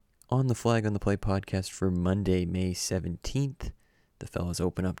on the Flag on the Play podcast for Monday, May 17th. The fellas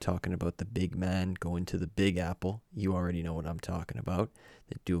open up talking about the big man going to the Big Apple. You already know what I'm talking about.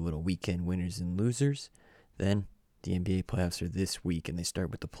 They do a little weekend winners and losers. Then the NBA playoffs are this week, and they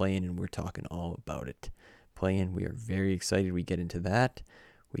start with the play-in, and we're talking all about it. Play-in, we are very excited. We get into that.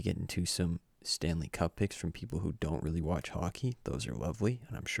 We get into some Stanley Cup picks from people who don't really watch hockey. Those are lovely,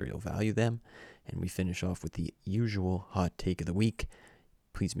 and I'm sure you'll value them. And we finish off with the usual hot take of the week.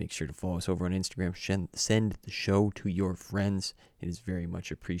 Please make sure to follow us over on Instagram. Send the show to your friends. It is very much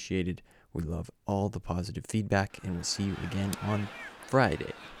appreciated. We love all the positive feedback, and we'll see you again on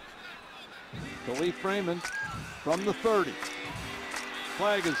Friday. Khalif Raymond from the 30.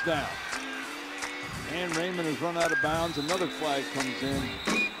 Flag is down. And Raymond has run out of bounds. Another flag comes in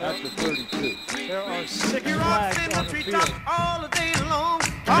at the 32. There are 6 flags on the field. All day long,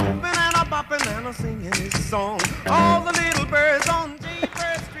 hopping and a bopping and a singing his song. All the little birds on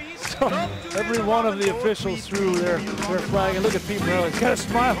Jaybird Street. So every one of the officials threw their flag. And look at Pete Morelli. He's got a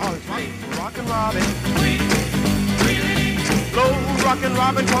smile on his face. Rockin' Robin. Slow rockin'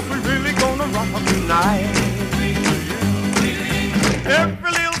 Robin, 'cause we really gonna rock tonight.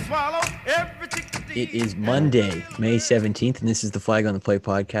 Every little swallow, every tick. It is Monday, May 17th, and this is the Flag on the Play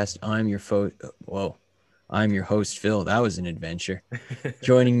podcast. I'm your host, Phil. That was an adventure.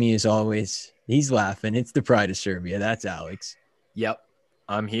 Joining me as always, he's laughing. It's the pride of Serbia. That's Aleks. Yep,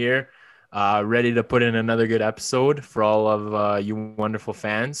 I'm here, ready to put in another good episode for all of you wonderful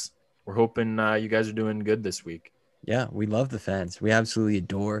fans. We're hoping you guys are doing good this week. Yeah, we love the fans. We absolutely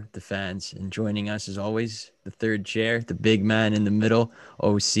adore the fans. And joining us, as always, the third chair, the big man in the middle,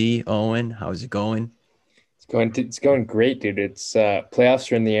 OC, Owen. How's it going? It's going great, dude. It's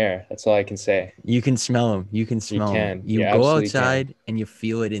playoffs are in the air. That's all I can say. You can smell them. You can smell them. You go outside and you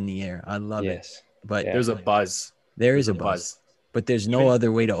feel it in the air. I love it. But there's a buzz. There is a buzz. But there's no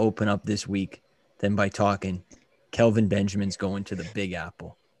other way to open up this week than by talking. Kelvin Benjamin's going to the Big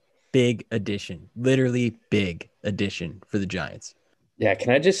Apple. Big addition. Literally big addition for the Giants. Yeah,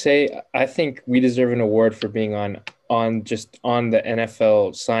 can I just say, I think we deserve an award for being on the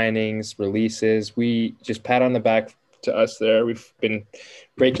NFL signings, releases. We just pat on the back to us there. We've been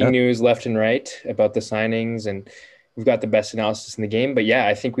breaking news left and right about the signings, and we've got the best analysis in the game. But yeah,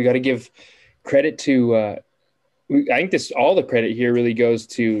 I think we got to give credit to I think all the credit here really goes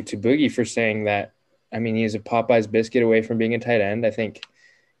to Boogie for saying that. I mean, he's a Popeye's biscuit away from being a tight end. I think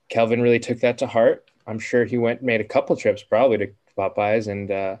Kelvin really took that to heart. I'm sure he made a couple trips probably to Popeyes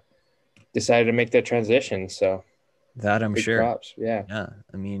and decided to make that transition. So that I'm sure. Props. Yeah.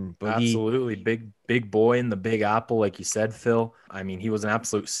 I mean, absolutely big boy in the Big Apple, like you said, Phil. I mean, he was an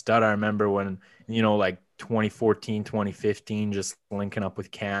absolute stud. I remember when, like 2014, 2015, just linking up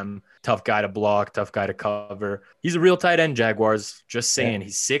with Cam. Tough guy to block, tough guy to cover. He's a real tight end, Jaguars. Just saying,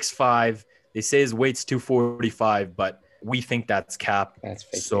 He's 6'5". They say his weight's 245, but we think that's cap. That's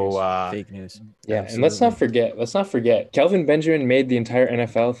fake news. Fake news. Yeah, absolutely. And let's not forget, Kelvin Benjamin made the entire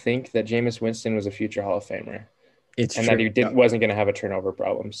NFL think that Jameis Winston was a future Hall of Famer. It's and true. That he wasn't going to have a turnover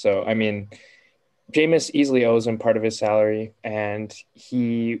problem. So, I mean, Jameis easily owes him part of his salary, and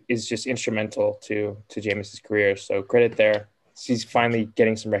he is just instrumental to Jameis's career. So credit there. He's finally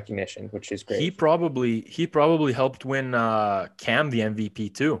getting some recognition, which is great. He probably helped win Cam the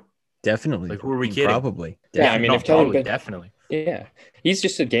MVP too. Definitely. Like, who are we kidding? Probably. Yeah, I mean, if Kelvin definitely. Yeah, he's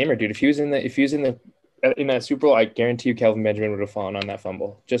just a gamer, dude. If he was in that Super Bowl, I guarantee you Kelvin Benjamin would have fallen on that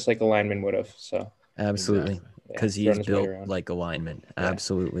fumble, just like a lineman would have. So absolutely, because he is built like a lineman. Yeah.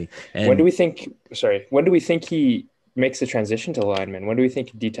 Absolutely. And when do we think he makes the transition to lineman? When do we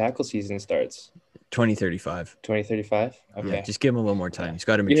think D-tackle season starts? 2035. 2035. Okay. Yeah, just give him a little more time. He's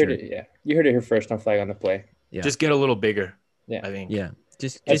got to mature. You heard it here first on Flag on the Play. Yeah. Just get a little bigger. Yeah, I think. Yeah.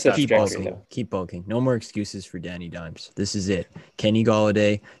 Just keep bulking. Keep bulking. No more excuses for Danny Dimes. This is it. Kenny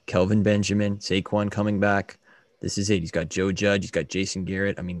Golladay, Kelvin Benjamin, Saquon coming back. This is it. He's got Joe Judge. He's got Jason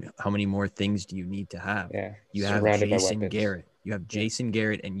Garrett. I mean, how many more things do you need to have? Yeah. You have Jason Garrett. You have Jason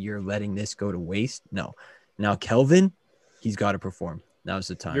Garrett, and you're letting this go to waste? No. Now, Kelvin, he's got to perform. Now's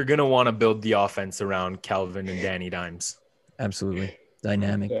the time. You're going to want to build the offense around Kelvin and Danny Dimes. Absolutely.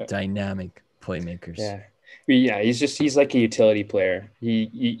 Dynamic playmakers. Yeah. Yeah, he's like a utility player.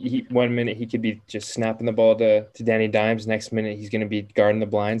 He 1 minute he could be just snapping the ball to Danny Dimes. Next minute he's going to be guarding the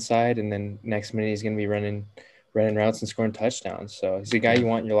blind side, and then next minute he's going to be running routes and scoring touchdowns. So he's a guy you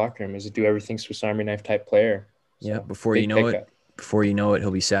want in your locker room. He's a do everything Swiss Army knife type player. So, yeah, before you know it,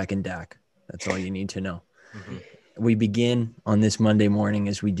 he'll be sacking Dak. That's all you need to know. Mm-hmm. We begin on this Monday morning,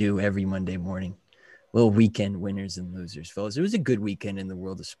 as we do every Monday morning. Little weekend winners and losers, fellas. It was a good weekend in the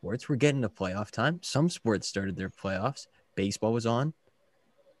world of sports. We're getting to playoff time. Some sports started their playoffs. Baseball was on.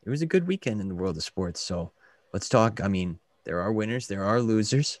 it was a good weekend in the world of sports. So let's talk. I mean, there are winners, there are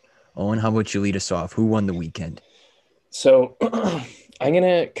losers. Owen, how about you lead us off? Who won the weekend? So I'm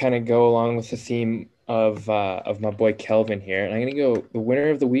gonna kind of go along with the theme of my boy Kelvin here, and I'm gonna go. The winner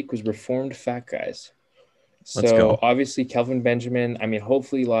of the week was Reformed Fat Guys. Let's So go. obviously Kelvin Benjamin. I mean,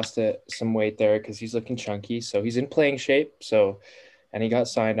 hopefully he lost some weight there because he's looking chunky. So he's in playing shape. So, and he got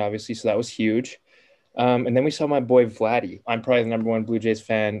signed obviously. So that was huge. And then we saw my boy Vladdy. I'm probably the number one Blue Jays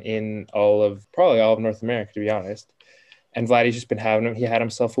fan in probably all of North America, to be honest. And Vladdy's just been having him. He had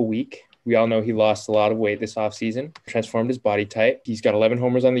himself a week. We all know he lost a lot of weight this offseason, transformed his body type. He's got 11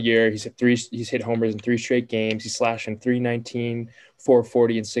 homers on the year. He's hit homers in 3 straight games. He's slashing 319,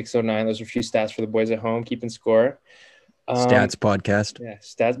 440, and 609. Those are a few stats for the boys at home, keeping score. Stats podcast. Yeah,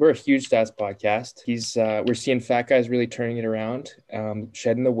 stats. We're a huge stats podcast. We're seeing Fat Guys really turning it around,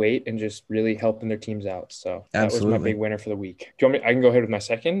 shedding the weight, and just really helping their teams out. So that was my big winner for the week. Do you want me? I can go ahead with my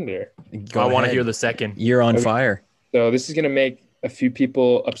second, or I want to hear the second. You're on fire. So this is gonna make a few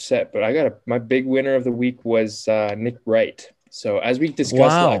people upset, but my big winner of the week was Nick Wright. So as we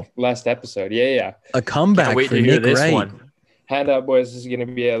discussed last episode, a comeback for Nick Wright. One. Hand up, boys. This is gonna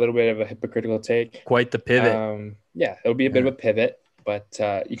be a little bit of a hypocritical take. Quite the pivot. It'll be a bit of a pivot, but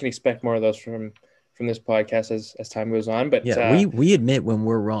you can expect more of those from this podcast as time goes on. But we admit when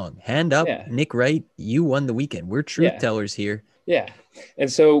we're wrong. Hand up, Nick Wright. You won the weekend. We're truth tellers here. Yeah,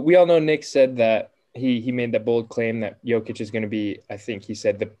 and so we all know Nick said that. He made that bold claim that Jokic is going to be, I think he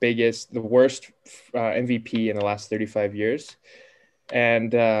said, the worst MVP in the last 35 years.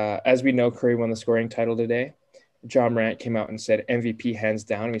 And as we know, Curry won the scoring title today. John Morant came out and said MVP hands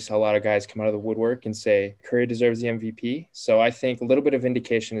down. We saw a lot of guys come out of the woodwork and say Curry deserves the MVP. So I think a little bit of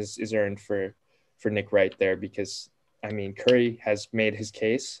indication is earned for Nick Wright there, because I mean, Curry has made his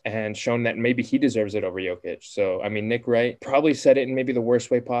case and shown that maybe he deserves it over Jokic. So, I mean, Nick Wright probably said it in maybe the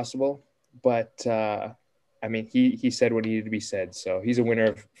worst way possible. But, I mean, he said what needed to be said. So he's a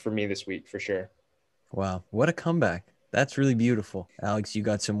winner for me this week for sure. Wow. What a comeback. That's really beautiful. Aleks, you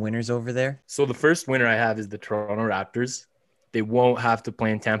got some winners over there? So the first winner I have is the Toronto Raptors. They won't have to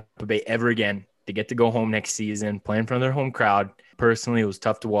play in Tampa Bay ever again. They get to go home next season, play in front of their home crowd. Personally, it was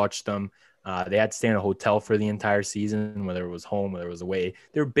tough to watch them. They had to stay in a hotel for the entire season, whether it was home, whether it was away.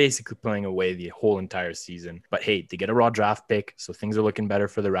 They were basically playing away the whole entire season. But hey, they get a raw draft pick, so things are looking better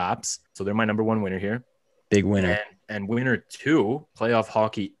for the Raps. So they're my number one winner here. Big winner. And winner two, playoff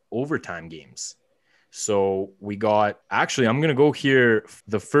hockey overtime games. So we got, actually, I'm going to go here.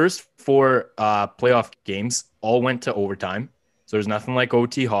 The first 4 playoff games all went to overtime. So there's nothing like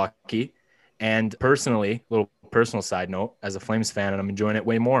OT hockey. And personally, little personal side note, as a Flames fan, and I'm enjoying it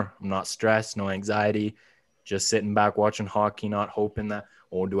way more. I'm not stressed, no anxiety, just sitting back watching hockey, not hoping that,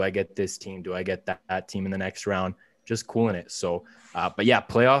 oh, do I get this team? Do I get that team in the next round? Just cooling it. So, but yeah,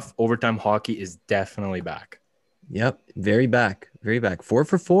 playoff overtime hockey is definitely back. Yep. Very back. 4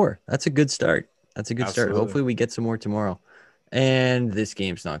 for 4. That's a good start. Absolutely. Start. Hopefully we get some more tomorrow. And this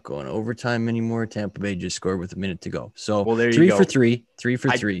game's not going overtime anymore. Tampa Bay just scored with a minute to go. So well, there 3 you go. for 3. 3 for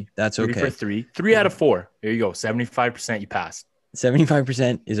 3. That's okay. 3 for 3. 3 out of 4. There you go. 75% you passed.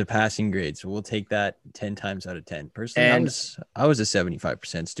 75% is a passing grade. So we'll take that 10 times out of 10. Personally, I was a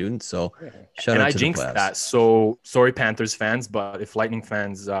 75% student. So shout out to the class. And I jinxed that. So sorry, Panthers fans, but if Lightning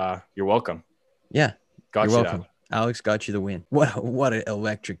fans, you're welcome. Yeah. You're welcome. Aleks got you the win. What an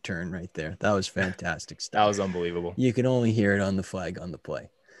electric turn right there. That was fantastic stuff. That was unbelievable. You can only hear it on the flag on the play.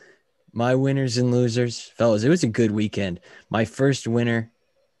 My winners and losers, fellas, it was a good weekend. My first winner,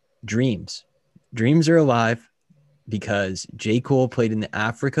 Dreams. Dreams are alive because J. Cole played in the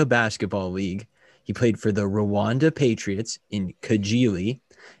Africa Basketball League. He played for the Rwanda Patriots in Kajili,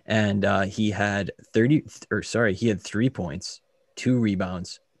 and he had 3 points, 2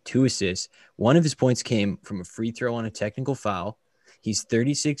 rebounds, 2 assists. One of his points came from a free throw on a technical foul. He's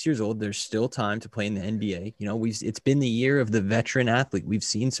 36 years old. There's still time to play in the NBA. You know, it's been the year of the veteran athlete. We've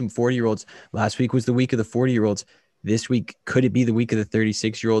seen some 40-year-olds. Last week was the week of the 40-year-olds. This week, could it be the week of the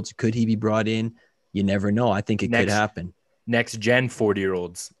 36-year-olds? Could he be brought in? You never know. I think it could happen. Next gen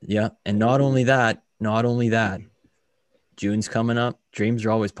 40-year-olds. Yeah. And not only that, June's coming up. Dreams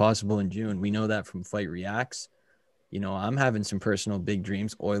are always possible in June. We know that from Fight Reacts. You know, I'm having some personal big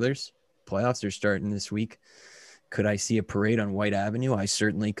dreams. Oilers, playoffs are starting this week. Could I see a parade on White Avenue? I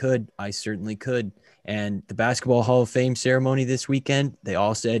certainly could. And the Basketball Hall of Fame ceremony this weekend, they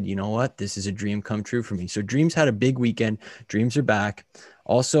all said, you know what? This is a dream come true for me. So Dreams had a big weekend. Dreams are back.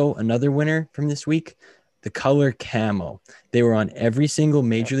 Also, another winner from this week, the color camo. They were on every single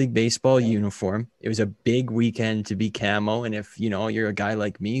Major League Baseball uniform. It was a big weekend to be camo. And if, you're a guy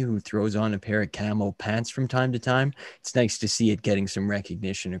like me who throws on a pair of camo pants from time to time, it's nice to see it getting some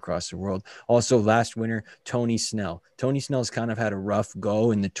recognition across the world. Also, last winter, Tony Snell. Tony Snell's kind of had a rough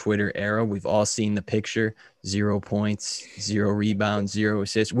go in the Twitter era. We've all seen the picture, 0 points, 0 rebounds, 0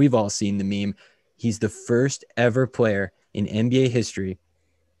 assists. We've all seen the meme. He's the first ever player in NBA history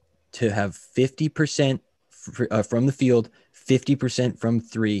to have 50% from the field, 50% from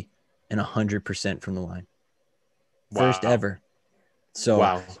three, and 100% from the line. First ever.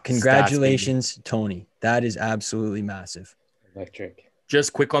 So congratulations, Tony. That is absolutely massive. Electric.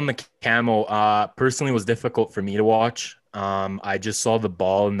 Just quick on the camo. Personally, it was difficult for me to watch. I just saw the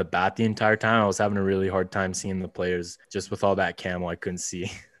ball and the bat the entire time. I was having a really hard time seeing the players just with all that camo. I couldn't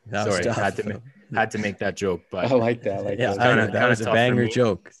see. Sorry, had to make that joke, but I like that. That was a banger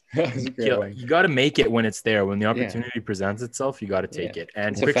joke. You got to make it when it's there. When the opportunity presents itself, you got to take it.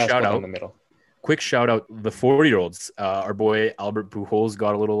 And quick shout out in the middle. Quick shout out the 40-year-olds. Our boy Albert Pujols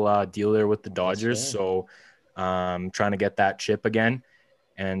got a little deal there with the Dodgers, so trying to get that chip again,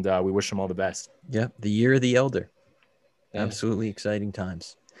 and we wish him all the best. Yep, the year of the elder. Absolutely exciting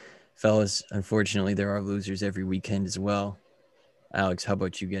times, fellas. Unfortunately, there are losers every weekend as well. Aleks, how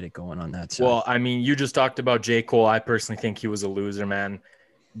about you get it going on that side? Well, I mean, you just talked about J. Cole. I personally think he was a loser, man.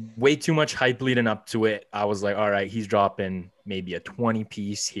 Way too much hype leading up to it. I was like, all right, he's dropping maybe a 20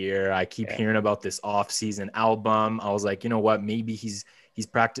 piece here. I keep hearing about this off-season album. I was like, you know what? Maybe he's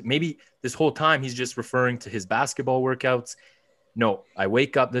practiced. Maybe this whole time he's just referring to his basketball workouts. No, I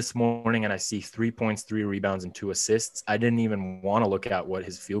wake up this morning and I see 3 points, 3 rebounds, and 2 assists. I didn't even want to look at what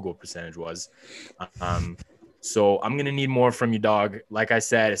his field goal percentage was. So I'm going to need more from you, dog. Like I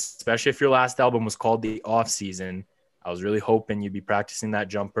said, especially if your last album was called The Off Season, I was really hoping you'd be practicing that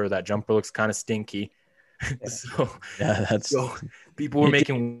jumper. That jumper looks kind of stinky. So people were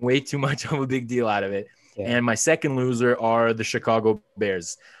making way too much of a big deal out of it. Yeah. And my second loser are the Chicago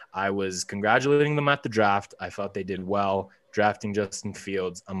Bears. I was congratulating them at the draft. I thought they did well drafting Justin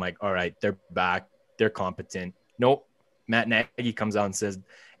Fields. I'm like, all right, they're back. They're competent. Nope. Matt Nagy comes out and says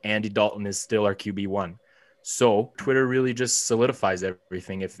Andy Dalton is still our QB1. So Twitter really just solidifies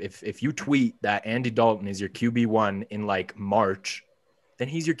everything. If you tweet that Andy Dalton is your QB1 in like March, then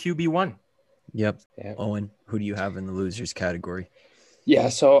he's your QB1. Yep. Owen, who do you have in the losers category? Yeah,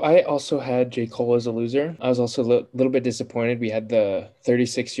 so I also had J. Cole as a loser. I was also a little bit disappointed. We had the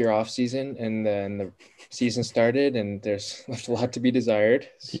 36-year off season, and then the season started, and there's left a lot to be desired.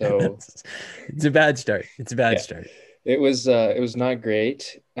 So it's a bad start. Start. It was not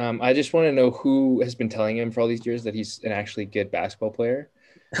great. I just want to know who has been telling him for all these years that he's an actually good basketball player.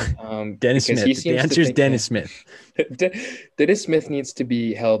 Dennis Smith. The answer is Dennis Smith. Dennis Smith needs to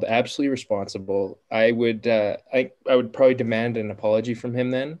be held absolutely responsible. I would probably demand an apology from him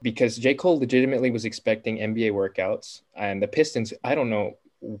then, because J. Cole legitimately was expecting NBA workouts, and the Pistons, I don't know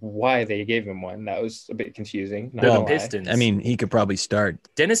why they gave him one. That was a bit confusing. The Pistons. I mean, he could probably start.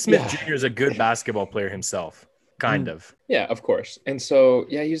 Dennis Smith Jr. is a good basketball player himself. Kind of. Yeah, of course. And so,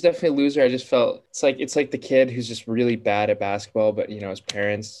 he was definitely a loser. I just felt it's like the kid who's just really bad at basketball, but his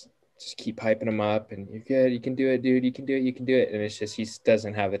parents just keep hyping him up and you're good. You can do it, dude. You can do it. You can do it. And it's just, he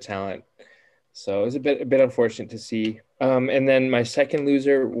doesn't have the talent. So it was a bit unfortunate to see. And then my second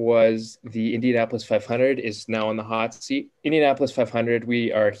loser was the Indianapolis 500 is now on the hot seat. Indianapolis 500,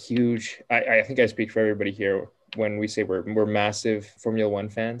 we are huge. I think I speak for everybody here when we say we're massive Formula One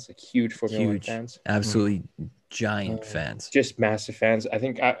fans, like huge Formula One fans. Absolutely. Giant fans, just massive fans. I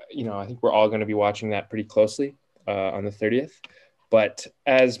think we're all going to be watching that pretty closely on the 30th. But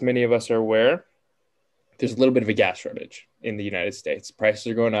as many of us are aware, there's a little bit of a gas shortage in the United States. Prices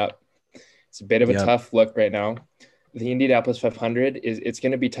are going up. It's a bit of a tough look right now. The Indianapolis 500 it's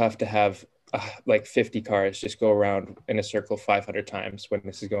going to be tough to have like 50 cars just go around in a circle 500 times when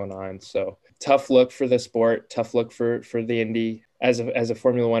this is going on. So tough look for the sport, tough look for the Indy. As a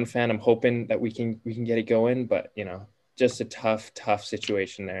Formula One fan, I'm hoping that we can get it going, but just a tough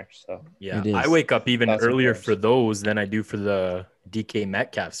situation there. So yeah, I wake up even earlier for those than I do for the DK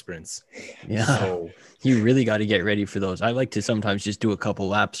Metcalf sprints. Yeah, so you really got to get ready for those. I like to sometimes just do a couple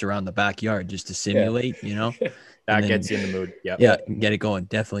laps around the backyard just to simulate, That gets you in the mood. Yep. Yeah, get it going.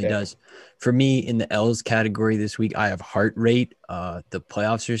 Definitely does. For me, in the L's category this week, I have heart rate. The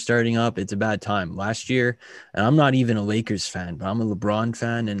playoffs are starting up. It's a bad time. Last year, and I'm not even a Lakers fan, but I'm a LeBron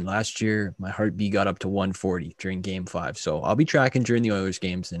fan. And last year, my heartbeat got up to 140 during Game 5. So I'll be tracking during the Oilers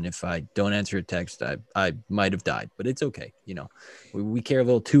games. And if I don't answer a text, I might have died. But it's okay. We care a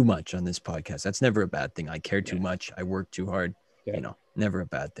little too much on this podcast. That's never a bad thing. I care too much. I work too hard. Yeah. Never a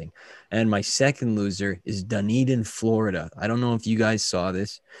bad thing. And my second loser is Dunedin, Florida. I don't know if you guys saw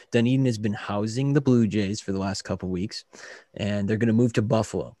this. Dunedin has been housing the Blue Jays for the last couple of weeks, and they're going to move to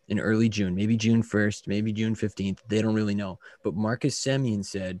Buffalo in early June, maybe June 1st, maybe June 15th. They don't really know. But Marcus Semien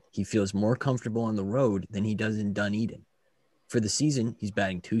said he feels more comfortable on the road than he does in Dunedin. For the season, he's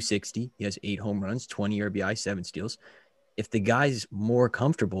batting .260. He has 8 home runs, 20 RBI, 7 steals. If the guy's more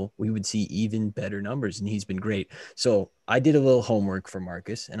comfortable, we would see even better numbers, and he's been great. So I did a little homework for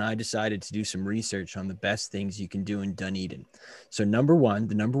Marcus, and I decided to do some research on the best things you can do in Dunedin. So the number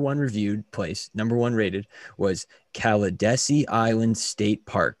one reviewed place, number one rated, was Kalidesi Island State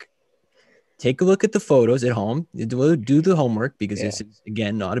Park. Take a look at the photos at home. Do the homework, because this is,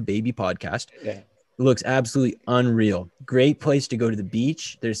 again, not a baby podcast. Yeah. It looks absolutely unreal. Great place to go to the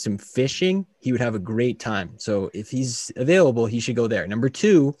beach. There's some fishing. He would have a great time. So if he's available, he should go there. Number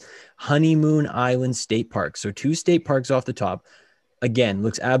 2, Honeymoon Island State Park. So 2 state parks off the top. Again,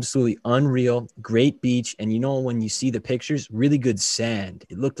 looks absolutely unreal. Great beach. And when you see the pictures, really good sand.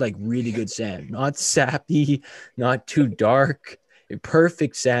 It looked like really good sand. Not sappy, not too dark.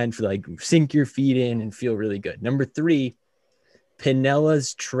 Perfect sand for sink your feet in and feel really good. Number 3,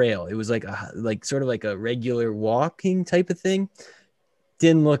 Pinella's Trail. It was sort of like a regular walking type of thing.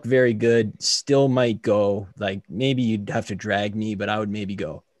 Didn't look very good. Still might go. Maybe you'd have to drag me, but I would maybe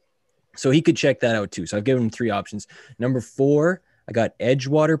go. So he could check that out too. So I've given him 3 options. Number 4, I got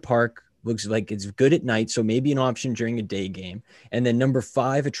Edgewater Park. Looks like it's good at night, so maybe an option during a day game. And then number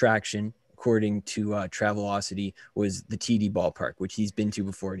 5 attraction, according to Travelocity, was the TD Ballpark, which he's been to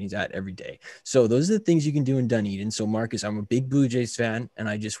before and he's at every day. So those are the things you can do in Dunedin. So Marcus, I'm a big Blue Jays fan, and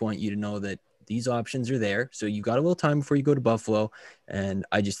I just want you to know that these options are there. So you got a little time before you go to Buffalo, and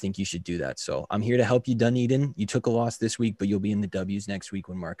I just think you should do that. So I'm here to help you, Dunedin. You took a loss this week, but you'll be in the W's next week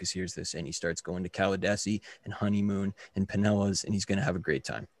when Marcus hears this and he starts going to Kalidesi and Honeymoon and Pinella's, and he's going to have a great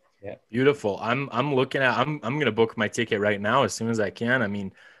time. Yeah, beautiful. I'm gonna book my ticket right now as soon as I can. I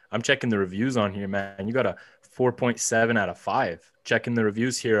mean, I'm checking the reviews on here, man. You got a 4.7 out of 5. Checking the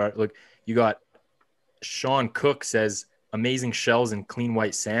reviews here. Look, you got Sean Cook says amazing shells and clean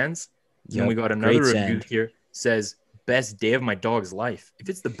white sands. Then we got another review here says best day of my dog's life. If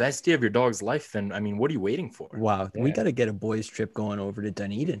it's the best day of your dog's life, then I mean, what are you waiting for? Wow, we got to get a boys trip going over to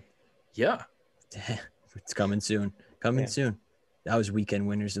Dunedin. Yeah, it's coming soon. Soon. That was weekend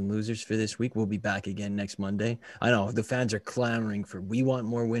winners and losers for this week. We'll be back again next Monday. I know the fans are clamoring for, we want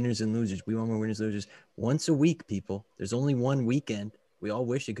more winners and losers. We want more winners and losers. Once a week, people. There's only one weekend. We all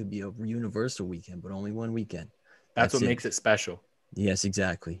wish it could be a universal weekend, but only one weekend. That's what makes it special. Yes,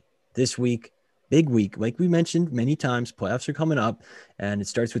 exactly. This week, big week. Like we mentioned many times, playoffs are coming up, and it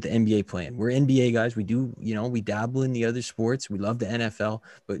starts with the NBA playing. We're NBA guys. We do, we dabble in the other sports. We love the NFL,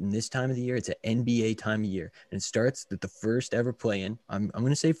 but in this time of the year, it's an NBA time of year. And it starts with the first ever play-in. I'm going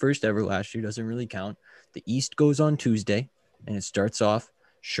to say first ever. Last year doesn't really count. The East goes on Tuesday, and it starts off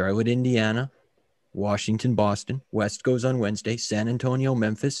Charlotte, Indiana, Washington, Boston. West goes on Wednesday. San Antonio,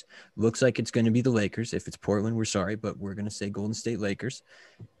 Memphis. Looks like it's going to be the Lakers. If it's Portland, we're sorry, but we're going to say Golden State Lakers.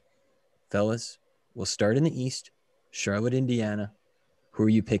 Fellas, we'll start in the East. Charlotte, Indiana. Who are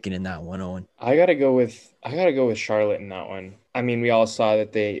you picking in that one, Owen? I gotta go with Charlotte in that one. I mean, we all saw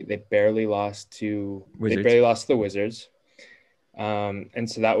that they barely lost to the Wizards.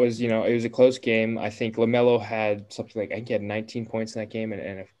 And so that was, it was a close game. I think LaMelo had something like, I think he had 19 points in that game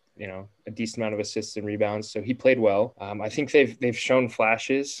and a decent amount of assists and rebounds. So he played well. I think they've shown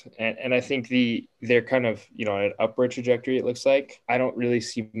flashes, and I think they're kind of, an upward trajectory, it looks like. I don't really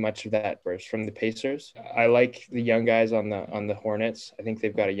see much of that burst from the Pacers. I like the young guys on the Hornets. I think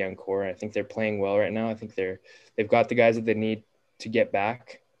they've got a young core. I think they're playing well right now. I think they've got the guys that they need to get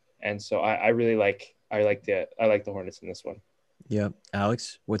back. And so I really like the Hornets in this one. Yeah.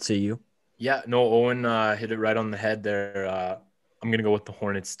 Alex, what say you? Yeah, no, Owen hit it right on the head there. I'm going to go with the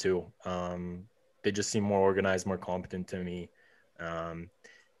Hornets too. They just seem more organized, more competent to me.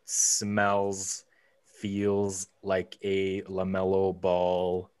 Feels like a LaMelo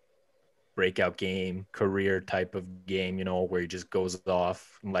Ball breakout game, career type of game, where he just goes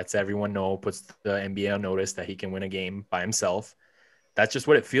off and lets everyone know, puts the NBA on notice that he can win a game by himself. That's just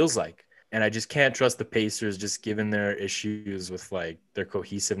what it feels like. And I just can't trust the Pacers, just given their issues with their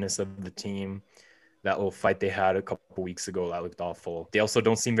cohesiveness of the team. That little fight they had a couple weeks ago, that looked awful. They also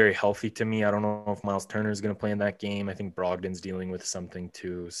don't seem very healthy to me. I don't know if Miles Turner is going to play in that game. I think Brogdon's dealing with something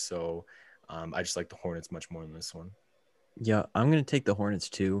too. So I just like the Hornets much more than this one. Yeah, I'm going to take the Hornets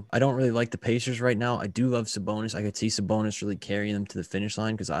too. I don't really like the Pacers right now. I do love Sabonis. I could see Sabonis really carrying them to the finish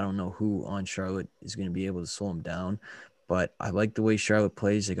line because I don't know who on Charlotte is going to be able to slow them down. But I like the way Charlotte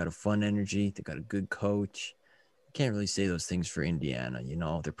plays. They got a fun energy. They got a good coach. Can't really say those things for Indiana.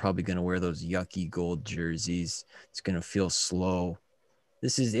 They're probably going to wear those yucky gold jerseys. It's going to feel slow.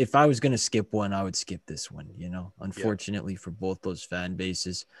 This is, if I was going to skip one, I would skip this one. Unfortunately for both those fan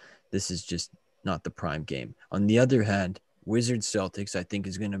bases, this is just not the prime game. On the other hand, Wizards Celtics, I think,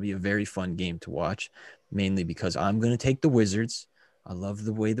 is going to be a very fun game to watch, mainly because I'm going to take the Wizards. I love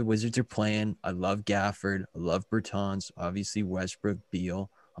the way the Wizards are playing. I love Gafford. I love Bertans. Obviously, Westbrook, Beal.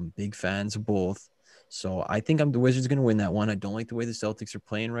 I'm big fans of both. So I think the Wizards going to win that one. I don't like the way the Celtics are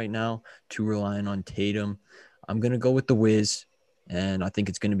playing right now, too relying on Tatum. I'm going to go with the Wiz, and I think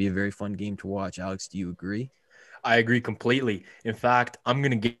it's going to be a very fun game to watch. Aleks, do you agree? I agree completely. In fact, I'm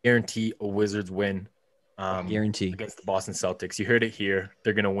going to guarantee a Wizards win Guarantee against the Boston Celtics. You heard it here.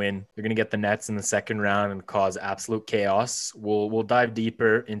 They're going to win. They're going to get the Nets in the second round and cause absolute chaos. We'll dive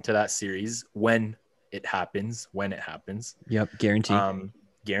deeper into that series when it happens. Yep, guarantee.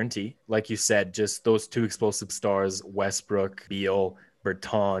 Guarantee. Like you said, just those two explosive stars, Westbrook, Beal,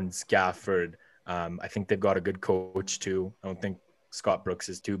 Bertans, Gafford. I think they've got a good coach too. I don't think Scott Brooks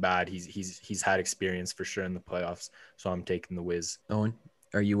is too bad. He's had experience for sure in the playoffs. So I'm taking the Wiz. Owen,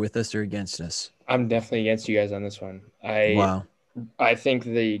 are you with us or against us? I'm definitely against you guys on this one. Wow. I think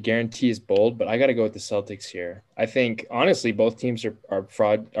the guarantee is bold, but I got to go with the Celtics here. I think honestly, both teams are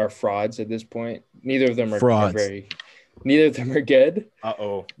frauds at this point. Neither of them are neither of them are good.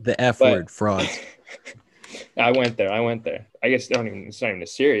 The F word, frauds. I went there. I guess it's not even a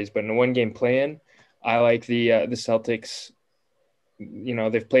series, but in a one-game play-in, I like the Celtics.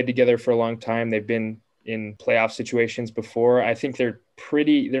 They've played together for a long time. They've been in playoff situations before. I think they're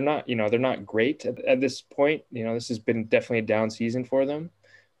not great at this point. This has been definitely a down season for them.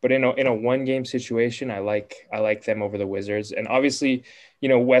 But in a one-game situation, I like them over the Wizards. And obviously,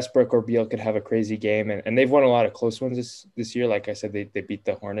 Westbrook or Beal could have a crazy game. And they've won a lot of close ones this year. Like I said, they beat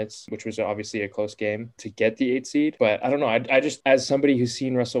the Hornets, which was obviously a close game to get the 8 seed. But I don't know. I just, as somebody who's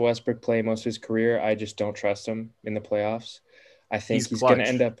seen Russell Westbrook play most of his career, I just don't trust him in the playoffs. I think he's going to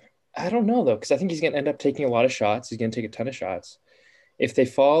end up – I don't know, though, because I think he's going to end up taking a lot of shots. He's going to take a ton of shots. If they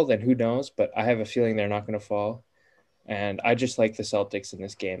fall, then who knows? But I have a feeling they're not going to fall. And I just like the Celtics in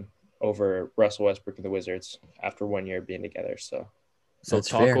this game over Russell Westbrook and the Wizards after 1 year being together. So that's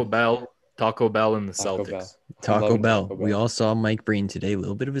Taco fair. Bell and the Celtics. Taco Bell. We all saw Mike Breen today. A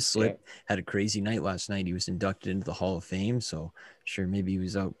little bit of a slip. Yeah. Had a crazy night last night. He was inducted into the Hall of Fame. So sure, maybe he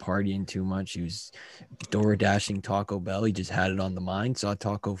was out partying too much. He was door dashing Taco Bell. He just had it on the mind. Saw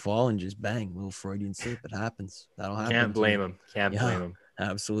Taco fall and just bang, little Freudian slip. It happens. That'll happen. Can't blame him. Can't blame him.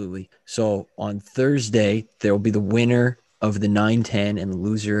 Absolutely. So on Thursday, there will be the winner of the 9-10 and the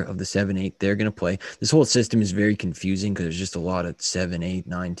loser of the 7-8. They're going to play. This whole system is very confusing because there's just a lot of 7-8,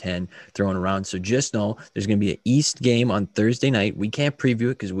 9-10 thrown around. So just know there's going to be an East game on Thursday night. We can't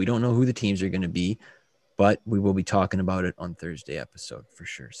preview it because we don't know who the teams are going to be, but we will be talking about it on Thursday episode for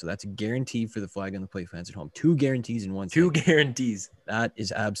sure. So that's a guarantee for the Flag on the Play fans at home. 2 guarantees in one. 2 guarantees. That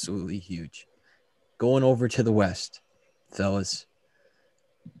is absolutely huge. Going over to the West, fellas.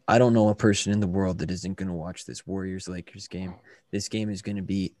 I don't know a person in the world that isn't going to watch this Warriors-Lakers game. This game is going to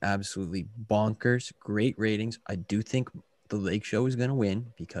be absolutely bonkers. Great ratings. I do think the Lake Show is going to win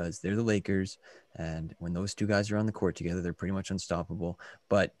because they're the Lakers. And when those two guys are on the court together, they're pretty much unstoppable.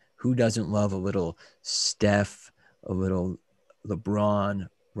 But who doesn't love a little Steph, a little LeBron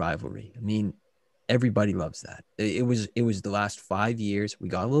rivalry? I mean, everybody loves that. It was the last 5 years. We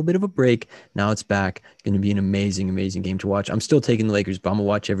got a little bit of a break. Now it's back. It's going to be an amazing, amazing game to watch. I'm still taking the Lakers, but I'm going to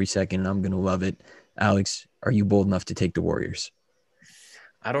watch every second, and I'm going to love it. Aleks, are you bold enough to take the Warriors?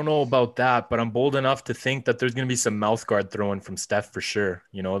 I don't know about that, but I'm bold enough to think that there's going to be some mouth guard throwing from Steph for sure.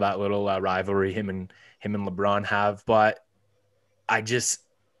 That little rivalry him and LeBron have. But I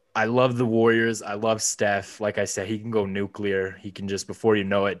love the Warriors. I love Steph. Like I said, he can go nuclear. He can just, before you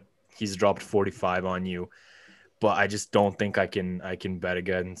know it, he's dropped 45 on you. But I just don't think I can bet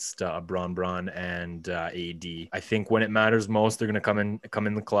against Bron and AD. I think when it matters most, they're gonna come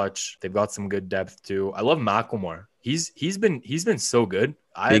in the clutch. They've got some good depth too. I love McLemore. He's been so good.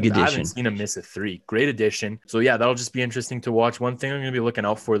 I haven't seen him miss a 3. Great addition. So yeah, that'll just be interesting to watch. One thing I'm gonna be looking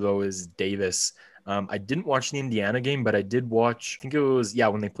out for though is Davis. I didn't watch the Indiana game, but I did watch. I think it was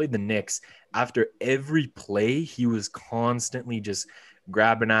when they played the Knicks. After every play, he was constantly just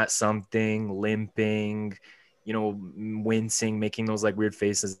grabbing at something, limping, wincing, making those like weird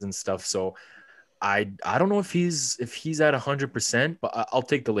faces and stuff. So I don't know if he's at 100%, but I'll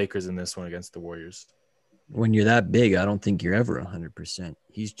take the Lakers in this one against the Warriors. When you're that big, I don't think you're ever 100%.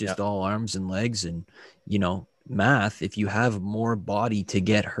 He's just all arms and legs and, math. If you have more body to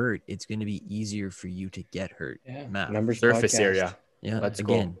get hurt, it's going to be easier for you to get hurt. Yeah. Math. Numbers surface podcast. area. Yeah, Let's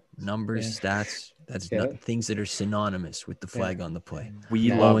again, go. numbers, Yeah. stats. That's Yeah. not things that are synonymous with the flag on the play. We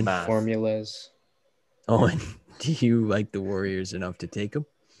Math, love Owen. math. formulas. Owen, do you like the Warriors enough to take them?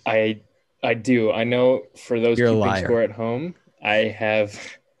 I do. I know for those You're a keeping liar. score at home,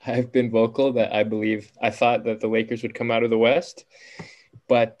 I've been vocal that I thought that the Lakers would come out of the West,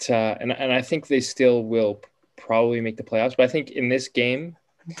 but and I think they still will probably make the playoffs. But I think in this game,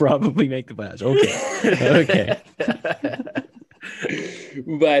 Probably make the playoffs. Okay.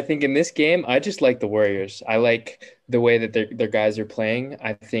 but I think in this game, I just like the Warriors. I like the way that their guys are playing.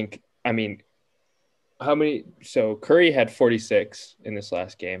 I mean, how many? So Curry had 46 in this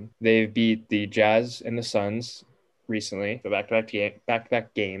last game. They've beat the Jazz and the Suns recently, the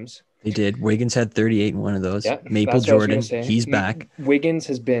back-to-back games. They did. Wiggins had 38 in one of those. Yeah, Maple that's what I was Jordan, gonna say. he's back. Wiggins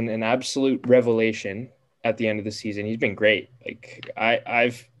has been an absolute revelation at the end of the season. He's been great. Like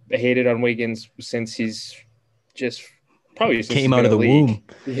I've hated on Wiggins since he's just probably since Came he's out been of the in league.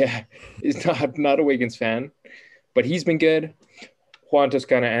 womb. Yeah, he's not a Wiggins fan, but he's been good. Juan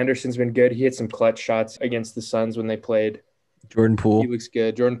Toscano Anderson's been good. He hit some clutch shots against the Suns when they played. Jordan He Poole. looks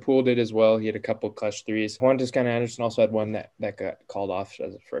good. Jordan Poole did as well. He had a couple clutch threes. Juan Toscano Anderson also had one that got called off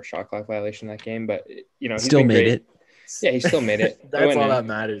for a shot clock violation that game, but he's Still been made great. it. Yeah, he still made it. That's all that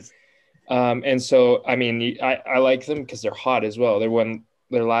matters. And so, I mean, I like them because they're hot as well. They won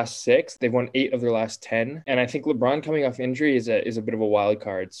their last 6. They've won 8 of their last 10. And I think LeBron coming off injury is a bit of a wild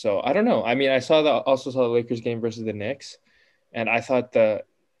card. So I don't know. I mean, I also saw the Lakers game versus the Knicks, and I thought the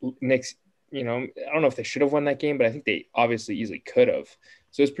Knicks, I don't know if they should have won that game, but I think they obviously easily could have.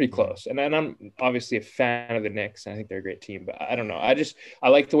 So it's pretty close. And I'm obviously a fan of the Knicks, and I think they're a great team. But I don't know. I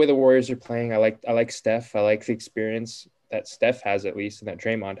like the way the Warriors are playing. I like Steph. I like the experience that Steph has, at least, and that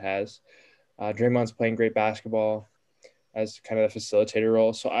Draymond has. Draymond's playing great basketball as kind of the facilitator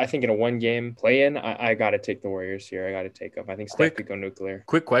role. So I think in a one-game play-in, I got to take the Warriors here. I got to take them. I think Steph could go nuclear.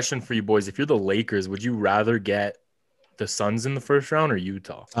 Quick question for you boys. If you're the Lakers, would you rather get the Suns in the first round or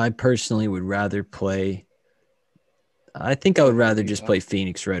Utah? I personally would rather play. I think I would rather just play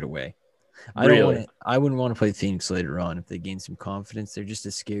Phoenix right away. I wouldn't want to play Phoenix later on if they gain some confidence. They're just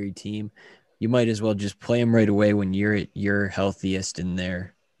a scary team. You might as well just play them right away when you're at your healthiest and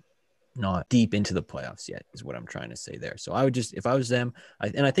they're not deep into the playoffs yet, is what I'm trying to say there. So I would just, if I was them,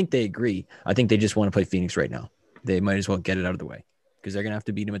 and I think they agree, I think they just want to play Phoenix right now. They might as well get it out of the way because they're going to have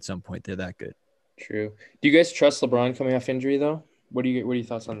to beat them at some point. They're that good. True. Do you guys trust LeBron coming off injury, though? What are your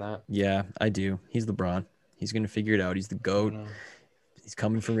thoughts on that? Yeah, I do. He's LeBron. He's going to figure it out. He's the GOAT. He's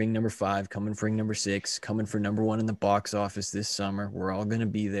coming for ring number 5, coming for ring number 6, coming for number 1 in the box office this summer. We're all going to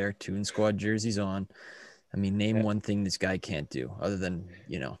be there, 2 in squad jerseys on. I mean, name one thing this guy can't do other than,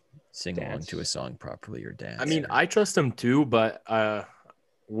 sing along to a song properly or dance. I mean, I trust him too, but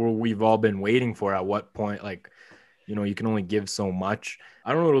we've all been waiting for at what point, you can only give so much.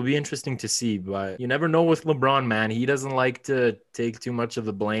 I don't know. It'll be interesting to see, but you never know with LeBron, man. He doesn't like to take too much of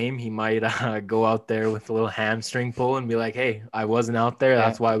the blame. He might go out there with a little hamstring pull and be like, hey, I wasn't out there.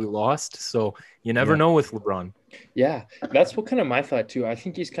 That's why we lost. So you never know with LeBron. Yeah, that's what kind of my thought too. I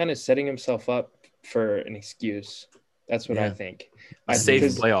think he's kind of setting himself up for an excuse. That's what I think. Save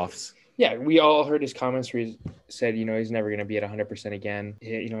playoffs. Yeah, we all heard his comments where he said, he's never going to be at 100% again.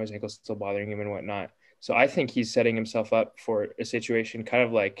 His ankle's still bothering him and whatnot. So I think he's setting himself up for a situation kind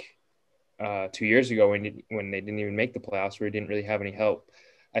of like 2 years ago when they didn't even make the playoffs, where he didn't really have any help.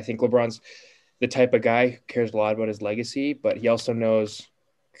 I think LeBron's the type of guy who cares a lot about his legacy, but he also knows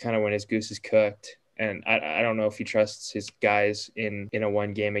kind of when his goose is cooked. And I don't know if he trusts his guys in a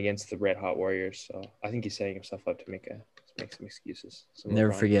one game against the Red Hot Warriors. So I think he's setting himself up to make some excuses.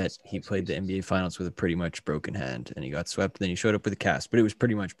 Never forget, he played the NBA Finals with a pretty much broken hand, and he got swept. Then he showed up with a cast, but it was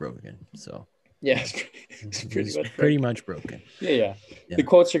pretty much broken. So yeah, it's pretty much broken. Yeah. The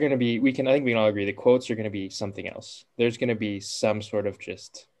quotes are going to be. I think we can all agree. The quotes are going to be something else. There's going to be some sort of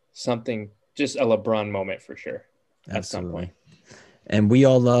just a LeBron moment for sure. Absolutely. At some point. And we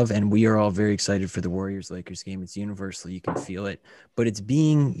all love, and we are all very excited for the Warriors-Lakers game. It's universal. You can feel it. But it's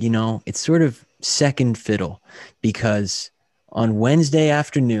being, it's sort of second fiddle, because on Wednesday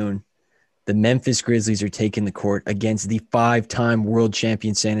afternoon, the Memphis Grizzlies are taking the court against the 5-time world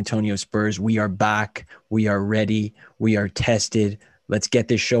champion San Antonio Spurs. We are back. We are ready. We are tested. Let's get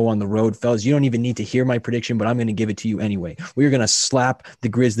this show on the road, fellas. You don't even need to hear my prediction, but I'm going to give it to you anyway. We are going to slap the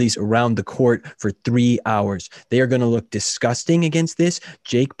Grizzlies around the court for 3 hours. They are going to look disgusting against this.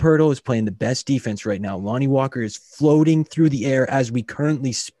 Jake Pirtle is playing the best defense right now. Lonnie Walker is floating through the air as we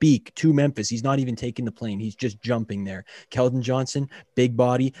currently speak to Memphis. He's not even taking the plane. He's just jumping there. Keldon Johnson, big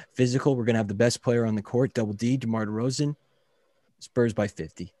body, physical. We're going to have the best player on the court, Double D, DeMar DeRozan. Spurs by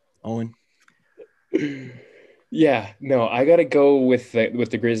 50. Owen? Yeah, no, I gotta go with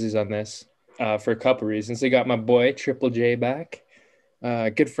the Grizzlies on this for a couple reasons. They got my boy Triple J back,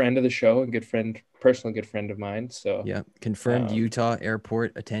 good friend of the show, and personal good friend of mine. So Yeah, confirmed Utah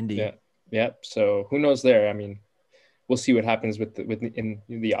airport attendee. yeah, yeah. So who knows there? I mean, we'll see what happens in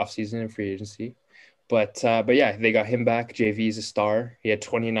the offseason and free agency. But yeah, they got him back. JV is a star. He had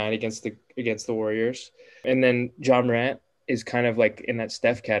 29 against the Warriors, and then John Morant is kind of like in that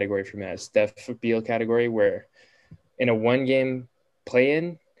Steph category for me, that Steph Beal category, where in a one game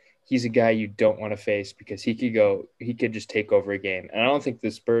play-in, he's a guy you don't want to face because he could just take over a game. And I don't think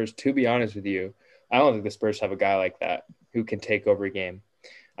the Spurs, to be honest with you, I don't think the Spurs have a guy like that who can take over a game.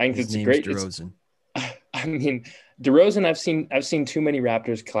 I think His it's name's great. DeRozan. I mean, DeRozan, I've seen too many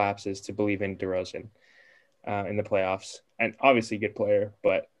Raptors collapses to believe in DeRozan in the playoffs. And obviously good player,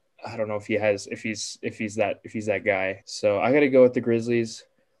 but I don't know if he's that guy. So I got to go with the Grizzlies.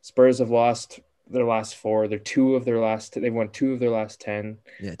 Spurs have lost their last 4. They've won 2 of their last 10.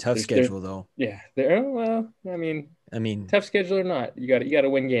 Yeah, tough schedule though. Yeah, I mean, tough schedule or not, you got to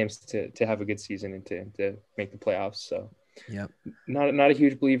win games to have a good season and to make the playoffs. So yeah, not a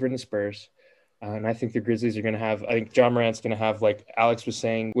huge believer in the Spurs. And I think the Grizzlies are going to have, I think John Morant's going to have, like Aleks was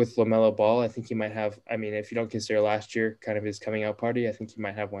saying, with LaMelo Ball, I think he might have, I mean, if you don't consider last year kind of his coming out party, I think he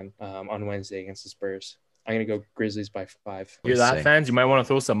might have one on Wednesday against the Spurs. I'm going to go Grizzlies by 5. Hear that, fans? You might want to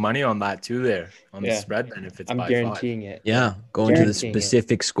throw some money on that too there on the spread then if it's I'm by guaranteeing 5. it. Yeah, going to the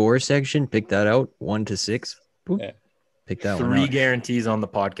specific score section, pick that out, 1 to 6. Boop. Yeah. Pick that 3 guarantees on the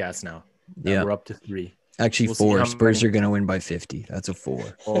podcast now. Yeah. We're up to 3. Actually, we'll 4. Spurs are going to win by 50. That's a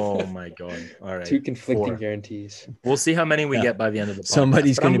 4. Oh, my God. All right. 2 conflicting guarantees. We'll see how many we get by the end of the podcast.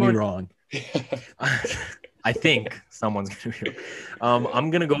 Somebody's going to be wrong. I think someone's going to be wrong.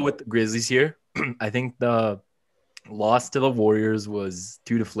 I'm going to go with the Grizzlies here. I think the loss to the Warriors was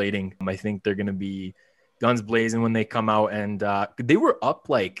too deflating. I think they're going to be guns blazing when they come out. And they were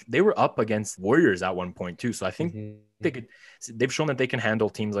up against Warriors at one point, too. So I think they've shown that they can handle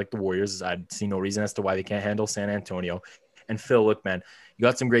teams like the Warriors. I see no reason as to why they can't handle San Antonio. And Phil, look, man, you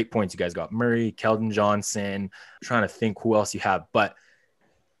got some great points. You guys got Murray, Keldon Johnson. I'm trying to think who else you have. But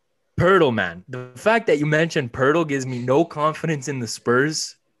Pirtle, man, the fact that you mentioned Pirtle gives me no confidence in the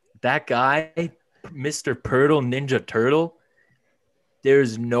Spurs. That guy, Mr. Pirtle, Ninja Turtle,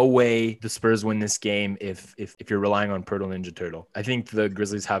 there's no way the Spurs win this game if you're relying on Pirtle, Ninja Turtle. I think the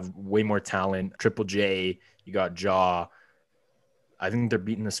Grizzlies have way more talent. Triple J, you got Jaw. I think they're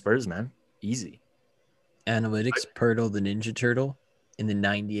beating the Spurs, man. Easy. Analytics, Pirtle, the Ninja Turtle, in the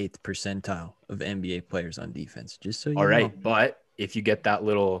 98th percentile of NBA players on defense. Just so you know. All right, but if you get that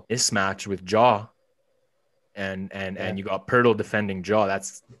little mismatch with Jaw and you got Pirtle defending Jaw,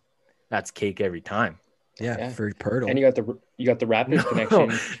 that's cake every time. Yeah, for Pirtle. And you got the Raptors connection.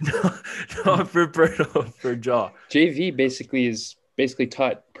 No, for Pirtle, for Jaw. JV basically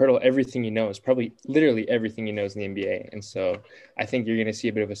taught Pirtle everything he knows, probably literally everything he knows in the NBA. And so I think you're going to see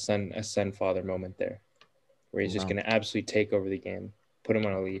a bit of a son-father moment there where he's just going to absolutely take over the game, put him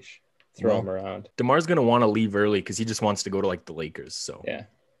on a leash, throw him around. DeMar's going to want to leave early because he just wants to go to like the Lakers. So yeah.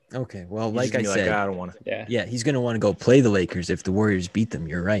 Okay, well, like I said, I don't want to. Yeah, he's going to want to go play the Lakers if the Warriors beat them.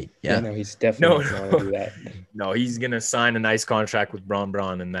 You're right. Yeah, no, he's definitely going to do that. No, he's going to sign a nice contract with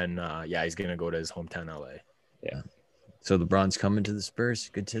Braun, and then he's going to go to his hometown, LA. Yeah. So LeBron's coming to the Spurs.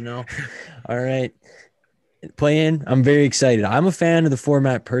 Good to know. All right, play-in. I'm very excited. I'm a fan of the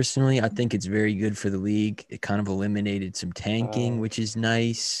format personally. I think it's very good for the league. It kind of eliminated some tanking, which is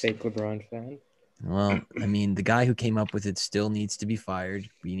nice. Fake LeBron fan. Well, I mean, the guy who came up with it still needs to be fired.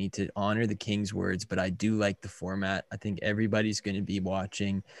 We need to honor the King's words, but I do like the format. I think everybody's going to be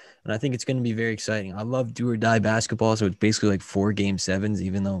watching, and I think it's going to be very exciting. I love do or die basketball, so it's basically like 4 game 7s,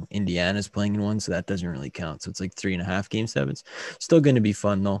 even though Indiana's playing in one, so that doesn't really count. So it's like 3.5 game 7s. Still going to be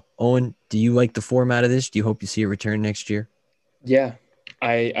fun, though. Owen, do you like the format of this? Do you hope you see a return next year? Yeah,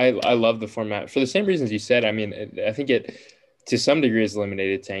 I love the format for the same reasons you said. I mean, I think it – to some degree has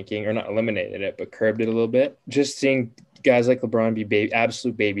eliminated tanking, or not eliminated it, but curbed it a little bit. Just seeing guys like LeBron be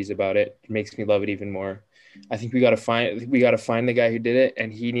absolute babies about it makes me love it even more. I think we got to find the guy who did it,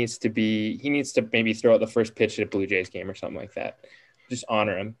 and he needs to maybe throw out the first pitch at a Blue Jays game or something like that. Just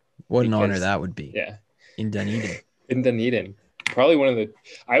honor him. What an honor that would be. Yeah. In Dunedin. In Dunedin. Probably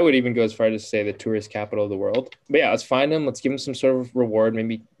I would even go as far as to say the tourist capital of the world. But yeah, let's find him. Let's give him some sort of reward.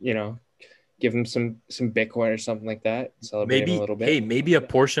 Maybe, give him some Bitcoin or something like that. Celebrate him a little bit. Hey, maybe a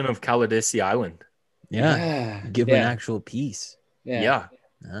portion of Kalidesi Island. Yeah. Give him an actual piece. Yeah.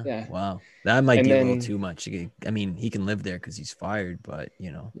 Wow. That might be a little too much. I mean, he can live there because he's fired, but,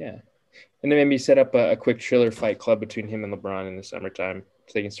 Yeah. And then maybe set up a quick Triller fight club between him and LeBron in the summertime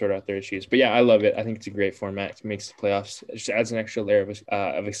they can sort out their issues. But yeah, I love it. I think it's a great format. It makes the playoffs. It just adds an extra layer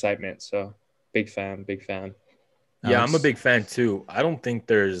of excitement. So big fan. Yeah, I'm a Alex? big fan too. I don't think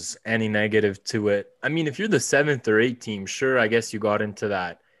there's any negative to it. I mean, if you're the 7th or 8th team, sure, I guess you got into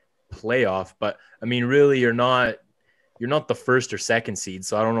that playoff, but I mean, really, you're not the 1st or 2nd seed,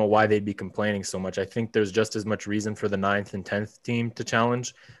 so I don't know why they'd be complaining so much. I think there's just as much reason for the 9th and 10th team to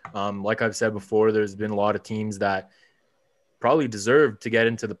challenge. Like I've said before, there's been a lot of teams that probably deserved to get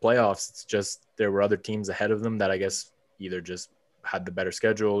into the playoffs. It's just there were other teams ahead of them that I guess either just had the better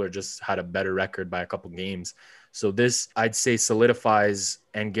schedule or just had a better record by a couple games. So this, I'd say, solidifies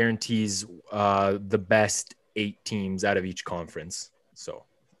and guarantees the best 8 teams out of each conference. So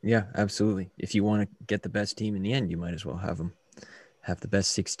Yeah, absolutely. If you want to get the best team in the end, you might as well have the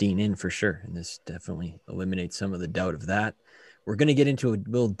best 16 in for sure. And this definitely eliminates some of the doubt of that. We're going to get into a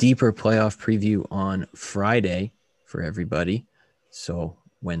little deeper playoff preview on Friday for everybody. So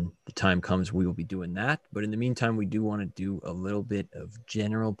when the time comes, we will be doing that. But in the meantime, we do want to do a little bit of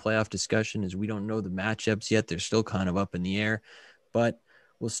general playoff discussion as we don't know the matchups yet. They're still kind of up in the air. But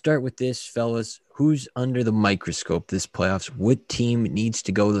we'll start with this, fellas. Who's under the microscope this playoffs? What team needs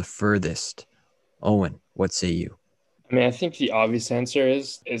to go the furthest? Owen, what say you? I mean, I think the obvious answer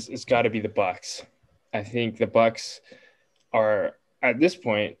is it's got to be the Bucks. I think the Bucks are at this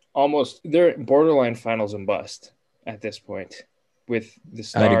point they're borderline finals and bust at this point with the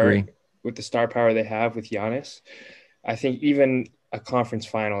I'd agree. star power they have with Giannis. I think even a conference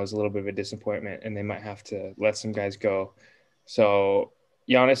final is a little bit of a disappointment, and they might have to let some guys go. So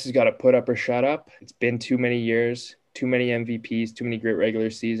Giannis has got to put up or shut up. It's been too many years, too many MVPs, too many great regular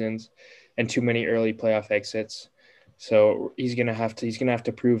seasons, and too many early playoff exits. So he's gonna have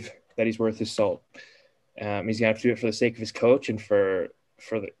to prove that he's worth his salt. He's gonna have to do it for the sake of his coach and for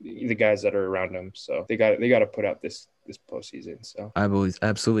the guys that are around him. So they got to put up this postseason. So I believe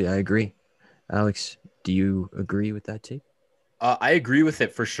absolutely. I agree. Alex, do you agree with that take? I agree with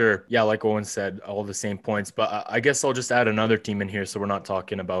it for sure. Yeah, like Owen said, all the same points. But I guess I'll just add another team in here, so we're not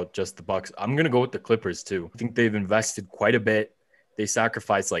talking about just the Bucks. I'm gonna go with the Clippers too. I think they've invested quite a bit. They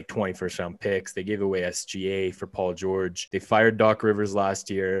sacrificed like 21st round picks. They gave away SGA for Paul George. They fired Doc Rivers last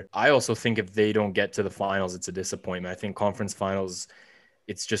year. I also think if they don't get to the finals, it's a disappointment. I think conference finals,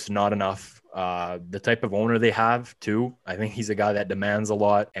 it's just not enough. The type of owner they have too, I think he's a guy that demands a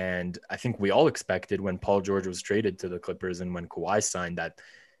lot. And I think we all expected when Paul George was traded to the Clippers and when Kawhi signed that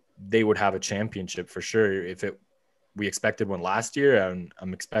they would have a championship for sure. We expected one last year, and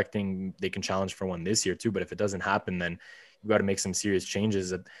I'm expecting they can challenge for one this year too. But if it doesn't happen, then you've got to make some serious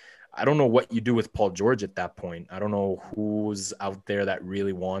changes. I don't know what you do with Paul George at that point. I don't know who's out there that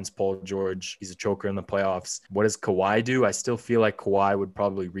really wants Paul George. He's a choker in the playoffs. What does Kawhi do? I still feel like Kawhi would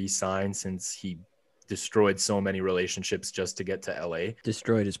probably re-sign since he destroyed so many relationships just to get to LA.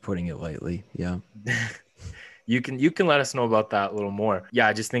 Destroyed is putting it lightly. Yeah. You can let us know about that a little more. Yeah,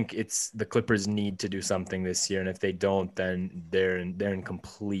 I just think it's the Clippers need to do something this year, and if they don't, then they're in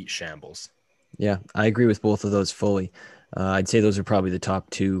complete shambles. Yeah, I agree with both of those fully. I'd say those are probably the top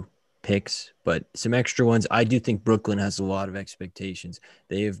 2 picks, but some extra ones. I do think Brooklyn has a lot of expectations.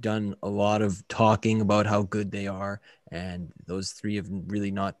 They have done a lot of talking about how good they are, and those 3 have really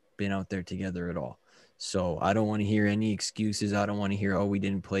not been out there together at all. So I don't want to hear any excuses. I don't want to hear, oh, we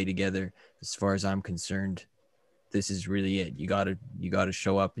didn't play together. As far as I'm concerned, this is really it. You gotta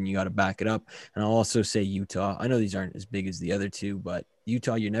show up and you gotta back it up. And I'll also say Utah. I know these aren't as big as the other 2, but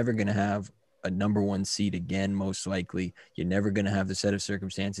Utah, you're never gonna have a number 1 seed again, most likely. You're never going to have the set of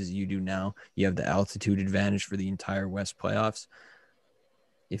circumstances you do now. You have the altitude advantage for the entire West playoffs.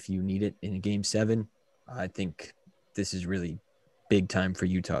 If you need it in a game 7, I think this is really big time for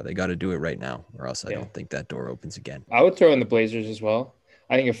Utah. They got to do it right now, or else I don't think that door opens again. I would throw in the Blazers as well.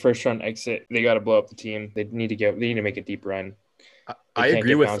 I think a first round exit, they got to blow up the team. They need to make a deep run. I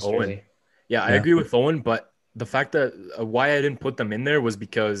agree with Owen. Yeah, I agree with Owen, but the fact that why I didn't put them in there was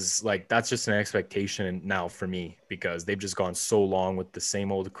because like that's just an expectation now for me because they've just gone so long with the same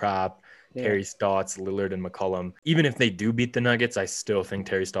old crap. Yeah. Terry Stotts, Lillard, and McCollum. Even if they do beat the Nuggets, I still think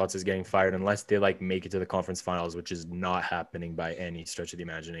Terry Stotts is getting fired unless they like make it to the conference finals, which is not happening by any stretch of the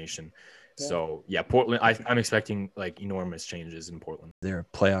imagination. Yeah. So yeah, Portland. I'm expecting like enormous changes in Portland. They're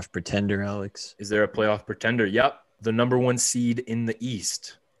a playoff pretender, Alex. Is there a playoff pretender? Yep, the number 1 seed in the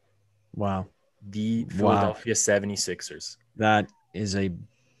East. Wow. The Philadelphia 76ers. That is a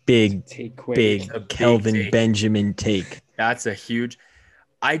big Kelvin Benjamin take. That's a huge.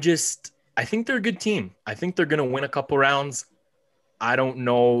 I think they're a good team. I think they're going to win a couple rounds. I don't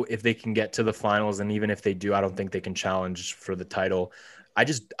know if they can get to the finals. And even if they do, I don't think they can challenge for the title. I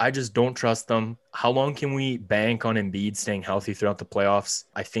just don't trust them. How long can we bank on Embiid staying healthy throughout the playoffs?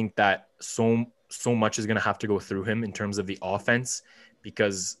 I think that so much is going to have to go through him in terms of the offense,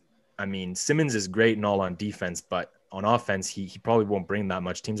 because I mean, Simmons is great and all on defense, but on offense, he probably won't bring that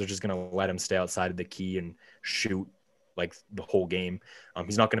much. Teams are just going to let him stay outside of the key and shoot like the whole game.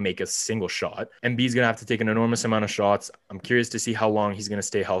 He's not going to make a single shot. Embiid's going to have to take an enormous amount of shots. I'm curious to see how long he's going to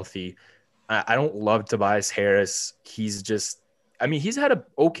stay healthy. I don't love Tobias Harris. He's had an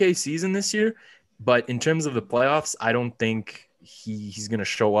okay season this year, but in terms of the playoffs, I don't think he's going to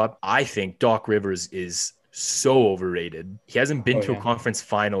show up. I think Doc Rivers is so overrated. He hasn't been to a conference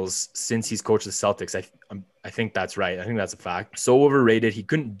finals since he's coached the Celtics. I think that's right. I think that's a fact. So overrated. He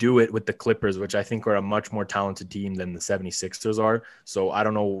couldn't do it with the Clippers, which I think are a much more talented team than the 76ers are. So I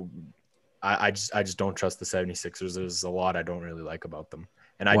don't know. I just don't trust the 76ers. There's a lot I don't really like about them.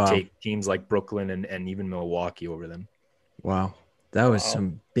 And I'd take teams like Brooklyn and even Milwaukee over them. Wow. That was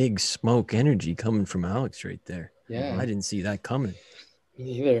some big smoke energy coming from Aleks right there. Yeah. I didn't see that coming.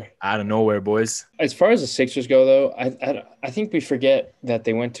 Me either. Out of nowhere, boys. As far as the Sixers go, though, I think we forget that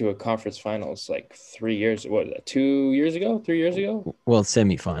they went to a conference finals like 3 years. What was that? 2 years ago? 3 years ago? Well,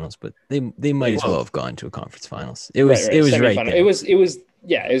 semifinals, but they might as well have gone to a conference finals. It was right there. It was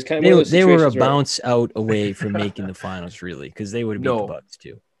kind of they were a bounce out away from making the finals, really, because they would have beat the Bucks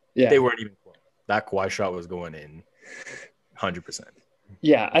too. Yeah, they weren't even close. That Kawhi shot was going in 100%.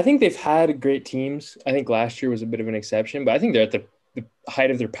 Yeah, I think they've had great teams. I think last year was a bit of an exception, but I think they're at the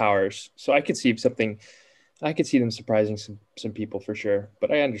height of their powers. So I could see them surprising some people for sure.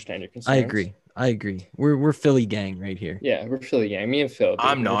 But I understand your concerns. I agree. We're Philly gang right here. Yeah, we're Philly gang. Me and Phil.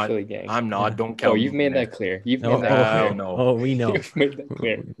 I'm not. Philly gang. I'm not. Yeah. Don't count. Oh, you've made that clear. No. Oh, we know. You've made that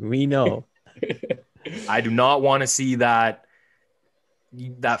clear. We know. I do not want to see that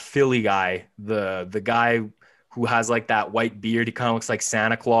Philly guy, the guy who has like that white beard. He kind of looks like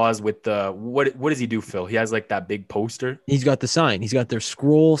Santa Claus with the what does he do, Phil? He has like that big poster. He's got the sign. He's got their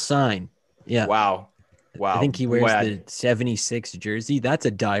scroll sign. Yeah. Wow. I think he wears the 76 jersey. That's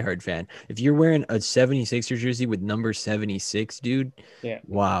a diehard fan. If you're wearing a 76er jersey with number 76, dude,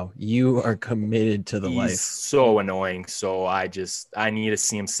 wow, you are committed to the life. He's so annoying. So I need to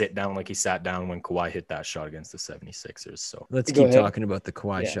see him sit down like he sat down when Kawhi hit that shot against the 76ers. So let's keep talking about the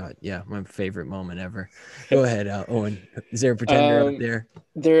Kawhi shot. Yeah, my favorite moment ever. Go ahead, Owen. Is there a pretender out there?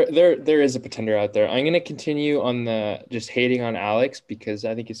 There is a pretender out there. I'm going to continue on the just hating on Aleks because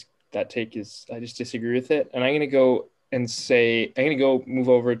I think that take is I just disagree with it. And I'm going to go move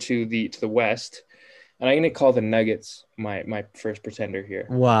over to the West, and I'm going to call the Nuggets my first pretender here.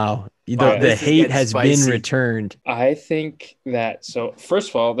 Wow. The hate has been returned. I think that, so first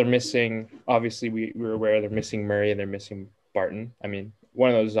of all, they're missing, obviously we're aware they're missing Murray and they're missing Barton. I mean,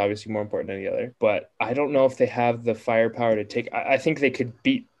 one of those is obviously more important than the other, but I don't know if they have the firepower to take, I think they could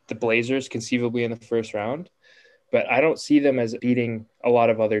beat the Blazers conceivably in the first round. But I don't see them as beating a lot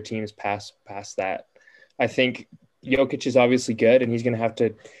of other teams past that. I think Jokic is obviously good, and he's going to have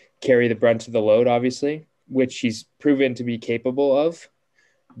to carry the brunt of the load, obviously, which he's proven to be capable of.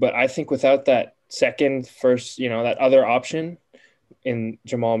 But I think without that first, that other option in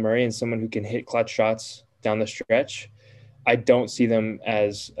Jamal Murray and someone who can hit clutch shots down the stretch, I don't see them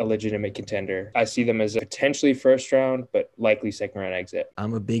as a legitimate contender. I see them as a potentially first round, but likely second round exit.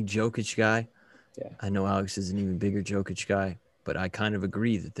 I'm a big Jokic guy. Yeah. I know Aleks is an even bigger Jokic guy, but I kind of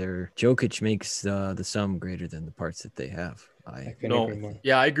agree that Jokic makes the sum greater than the parts that they have. I agree more.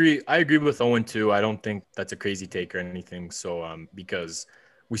 Yeah, I agree. I agree with Owen too. I don't think that's a crazy take or anything. So because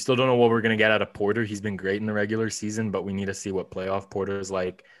we still don't know what we're gonna get out of Porter. He's been great in the regular season, but we need to see what playoff Porter is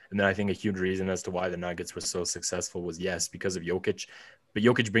like. And then I think a huge reason as to why the Nuggets were so successful was because of Jokic. But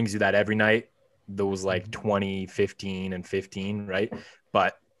Jokic brings you that every night. Those like 20, 15, and 15, right?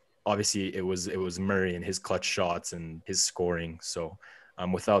 But obviously it was Murray and his clutch shots and his scoring. So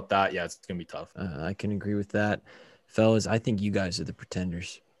without that, it's going to be tough. I can agree with that. Fellas, I think you guys are the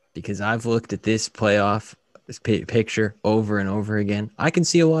pretenders because I've looked at this playoff picture over and over again. I can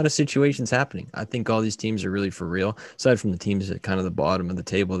see a lot of situations happening. I think all these teams are really for real, aside from the teams at kind of the bottom of the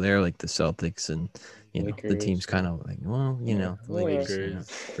table there, like the Celtics and the teams kind of like, the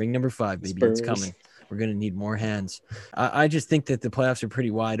Lakers. Bring number 5, baby. Spurs. It's coming. We're going to need more hands. I just think that the playoffs are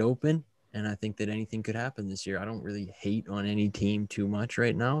pretty wide open, and I think that anything could happen this year. I don't really hate on any team too much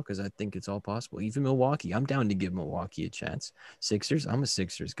right now because I think it's all possible. Even Milwaukee, I'm down to give Milwaukee a chance. Sixers, I'm a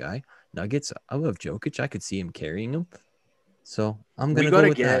Sixers guy. Nuggets, I love Jokic. I could see him carrying them. So I'm going to go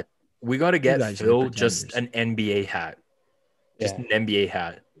with that. We got to get Phil just an NBA hat. Just an NBA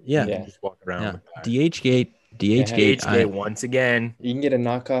hat. Yeah. Just walk around with that. DHgate. DHgate once again. You can get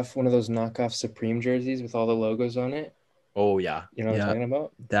one of those knockoff Supreme jerseys with all the logos on it. Oh yeah. You know what I'm talking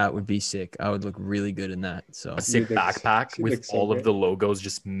about? That would be sick. I would look really good in that. So A sick You'd look- backpack you'd with look so all of great. the logos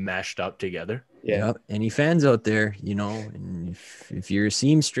just mashed up together. Yeah. Yep. Any fans out there, and if you're a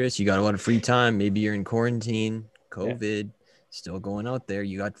seamstress, you got a lot of free time. Maybe you're in quarantine, COVID, still going out there.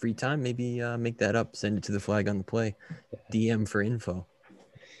 You got free time. Maybe make that up. Send it to the Flag on the Play. DM for info.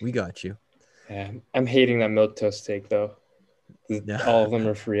 We got you. Yeah. I'm hating that milk toast take though. All of them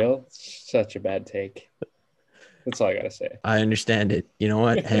are for real. It's such a bad take. That's all I gotta say. I understand it. You know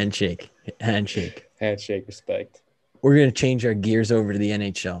what? Handshake. Handshake. Handshake, respect. We're going to change our gears over to the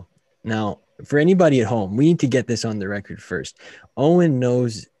NHL. Now, for anybody at home, we need to get this on the record first. Owen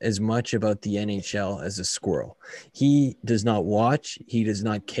knows as much about the NHL as a squirrel. He does not watch, he does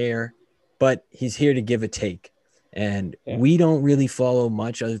not care, but he's here to give a take. And we don't really follow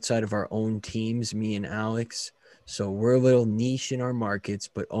much outside of our own teams, me and Aleks. So we're a little niche in our markets.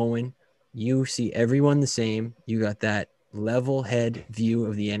 But Owen, you see everyone the same. You got that level head view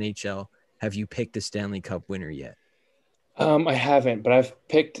of the NHL. Have you picked a Stanley Cup winner yet? I haven't, but I've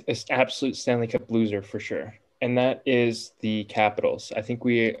picked an absolute Stanley Cup loser for sure. And that is the Capitals. I think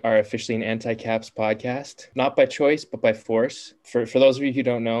we are officially an anti-Caps podcast, not by choice, but by force. For those of you who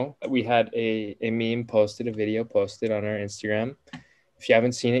don't know, we had a meme posted, a video posted on our Instagram. If you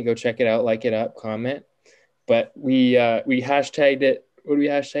haven't seen it, go check it out, like it up, comment. But we hashtagged it. What do we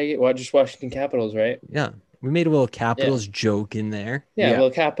hashtag it? Well, just Washington Capitals, right? Yeah. We made a little Capitals joke in there. Yeah, a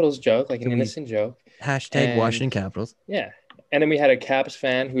little Capitals joke, like an innocent joke. Hashtag Washington Capitals. Yeah. And then we had a Caps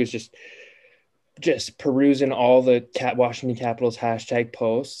fan who was just perusing all the Washington Capitals hashtag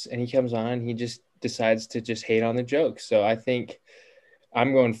posts. And he comes on and he just decides to just hate on the joke. So I think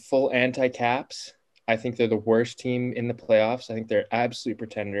I'm going full anti-Caps. I think they're the worst team in the playoffs. I think they're absolute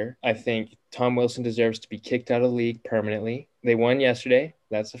pretender. I think Tom Wilson deserves to be kicked out of the league permanently. They won yesterday.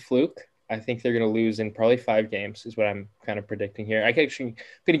 That's a fluke. I think they're going to lose in probably 5 games is what I'm kind of predicting here. I'm going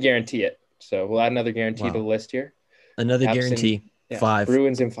to guarantee it. So we'll add another guarantee to the list here. Another Caps guarantee. 5.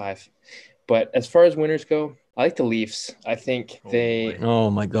 Bruins in 5. But as far as winners go, I like the Leafs. I think Oh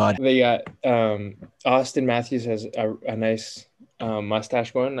my God. They got Austin Matthews has a nice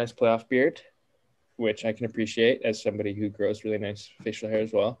mustache going, nice playoff beard, which I can appreciate as somebody who grows really nice facial hair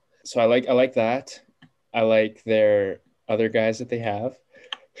as well. So I like that. I like their other guys that they have.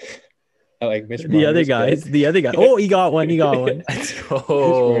 I like Mitch Marner's The other guy. Oh, he got one. Let's go. Mitch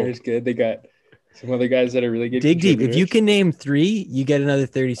Marner's good. They got some other guys that are really good. Dig deep. If you can name 3, you get another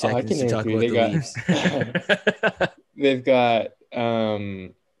 30 I seconds can to name talk 3. about the Leafs. They've got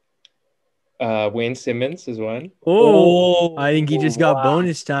Wayne Simmons is one. Oh, I think he just got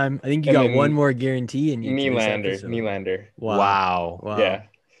bonus time. I think you And got then one more guarantee in you. Nylander. Wow. Yeah.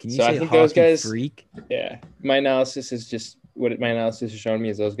 Can you So I say think hockey those guys- freak? Yeah. My analysis is showing me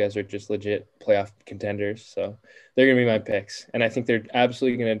is those guys are just legit playoff contenders. So they're going to be my picks. And I think they're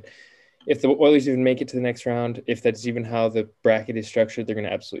absolutely going to, if the Oilers even make it to the next round, if that's even how the bracket is structured, they're going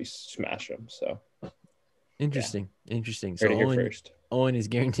to absolutely smash them. So Interesting. So heard it here first. Owen is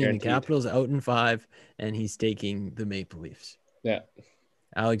guaranteeing Guaranteed. the Capitals out in 5, and he's taking the Maple Leafs. Yeah.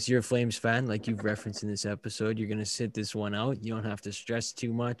 Aleks, you're a Flames fan, like you've referenced in this episode. You're going to sit this one out. You don't have to stress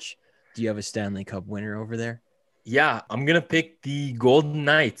too much. Do you have a Stanley Cup winner over there? Yeah, I'm going to pick the Golden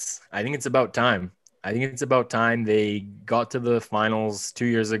Knights. I think it's about time. They got to the finals 2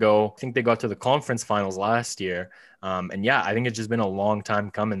 years ago. I think they got to the conference finals last year. And yeah, I think it's just been a long time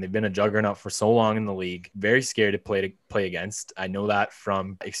coming. They've been a juggernaut for so long in the league. Very scary to play against. I know that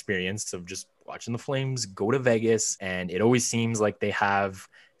from experience of just watching the Flames go to Vegas. And it always seems like they have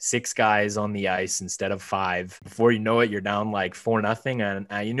 6 guys on the ice instead of 5. Before you know it, you're down like 4-0.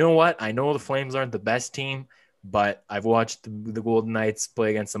 And you know what? I know the Flames aren't the best team, but I've watched the Golden Knights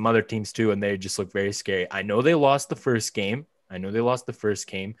play against some other teams too, and they just look very scary. I know they lost the first game,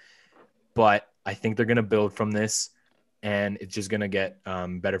 but I think they're going to build from this, and it's just going to get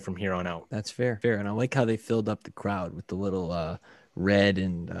better from here on out. That's fair. And I like how they filled up the crowd with the little red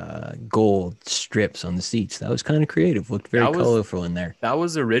and gold strips on the seats. That was kind of creative. Looked very colorful in there. That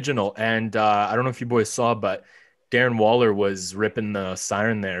was original. And I don't know if you boys saw, but Darren Waller was ripping the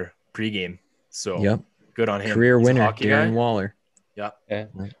siren there pregame. So Yep. Good on him. Career He's a winner, hockey Darren guy. Waller. Yeah. Yeah.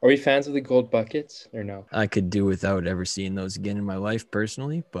 Are we fans of the gold buckets or no? I could do without ever seeing those again in my life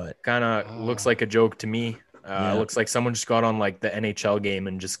personally, but Kind of looks like a joke to me. Yeah. Looks like someone just got on like the NHL game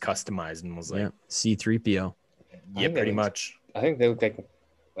and just customized and was like, yeah, C3PO. yeah, pretty much. I think they look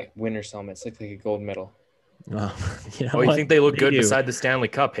like winner's helmets, like a gold medal. Well, you know Oh, you what? think they look good do. beside the Stanley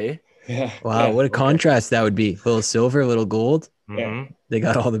Cup, hey? Yeah. Wow, Yeah. what a contrast that would be. A little silver, a little gold. Mhm. They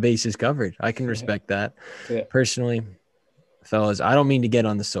got all the bases covered. I can respect that. Yeah. Personally, fellas, I don't mean to get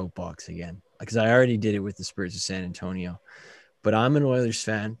on the soapbox again. because I already did it with the Spurs of San Antonio. But I'm an Oilers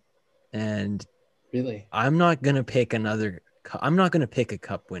fan, and Really? I'm not going to pick I'm not going to pick a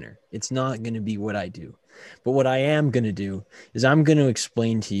cup winner. It's not going to be what I do. But what I am going to do is I'm going to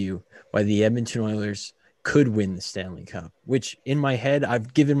explain to you why the Edmonton Oilers could win the Stanley Cup, which in my head,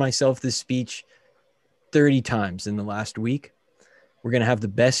 I've given myself this speech 30 times in the last week. We're going to have the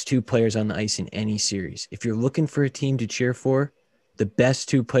best two players on the ice in any series. If you're looking for a team to cheer for, the best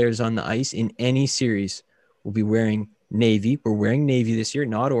two players on the ice in any series will be wearing navy. We're wearing navy this year,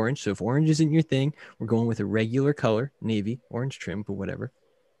 not orange. So if orange isn't your thing, we're going with a regular color, navy, orange trim, but whatever.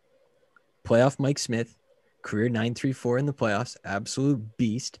 Playoff Mike Smith, career 934 in the playoffs, absolute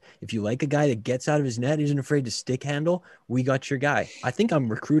beast. If you like a guy that gets out of his net, isn't afraid to stick handle, we got your guy. I think I'm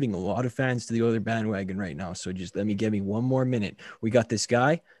recruiting a lot of fans to the Oilers bandwagon right now. So just give me one more minute. We got this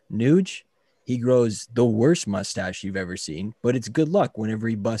guy, Nuge. He grows the worst mustache you've ever seen, but it's good luck whenever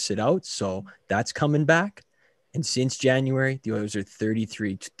he busts it out. So that's coming back. And since January, the Oilers are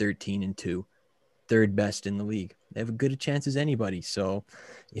 33-13-2, third best in the league. They have as good a chance as anybody. So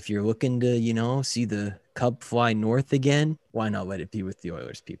if you're looking to, see the Cup fly north again, why not let it be with the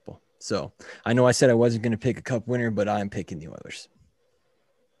Oilers, people? So I know I said I wasn't going to pick a Cup winner, but I'm picking the Oilers.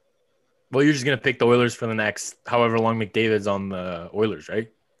 Well, you're just going to pick the Oilers for the next however long McDavid's on the Oilers, right?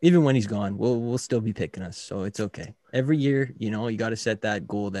 Even when he's gone, we'll still be picking us. So it's okay. Every year, you got to set that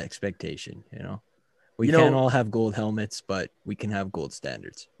gold expectation, We can't all have gold helmets, but we can have gold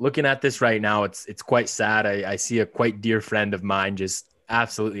standards. Looking at this right now, it's quite sad. I see a quite dear friend of mine just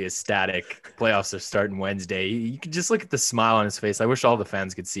absolutely ecstatic. Playoffs are starting Wednesday. You can just look at the smile on his face. I wish all the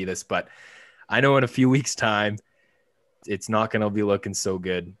fans could see this, but I know in a few weeks' time, it's not going to be looking so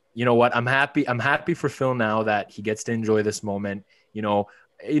good. You know what? I'm happy for Phil now that he gets to enjoy this moment. You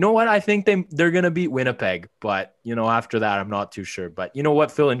know what? I think they're going to beat Winnipeg, but after that, I'm not too sure. But you know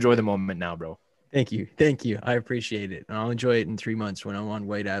what, Phil? Enjoy the moment now, bro. Thank you. I appreciate it. And I'll enjoy it in 3 months when I'm on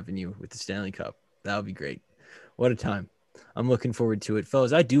White Avenue with the Stanley Cup. That'll be great. What a time. I'm looking forward to it.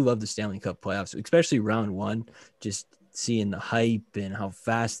 Fellas, I do love the Stanley Cup playoffs, especially round one. Just seeing the hype and how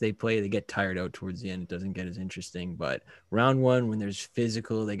fast they play. They get tired out towards the end. It doesn't get as interesting. But round one, when there's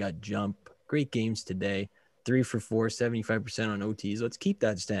physical, they got jump. Great games today. 3 for 4, 75% on OTs. Let's keep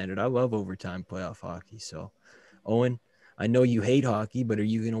that standard. I love overtime playoff hockey. So, Owen, I know you hate hockey, but are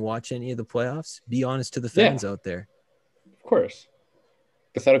you going to watch any of the playoffs? Be honest to the fans out there. Of course.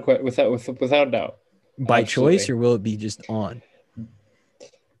 Without a doubt. By choice, or will it be just on?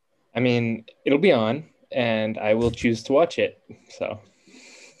 I mean, it'll be on, and I will choose to watch it. So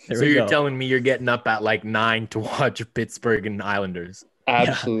you're telling me you're getting up at like 9 to watch Pittsburgh and Islanders?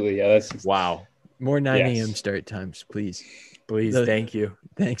 Absolutely. Yeah, that's wow. More 9 a.m. start times, please. Thank you.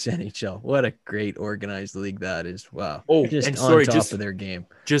 Thanks, NHL. What a great organized league that is. Wow. Oh, just and on top of their game.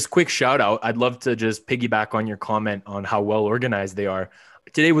 Just quick shout out. I'd love to just piggyback on your comment on how well organized they are.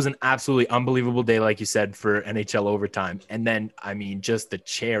 Today was an absolutely unbelievable day, like you said, for NHL overtime. And then, just the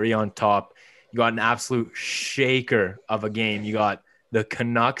cherry on top. You got an absolute shaker of a game. You got the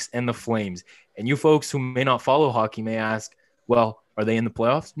Canucks and the Flames. And you folks who may not follow hockey may ask, well, are they in the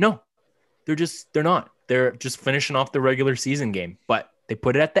playoffs? No, they're not. They're just finishing off the regular season game, but they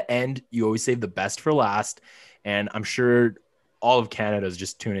put it at the end. You always save the best for last. And I'm sure all of Canada is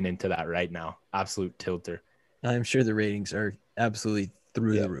just tuning into that right now. Absolute tilter. I'm sure the ratings are absolutely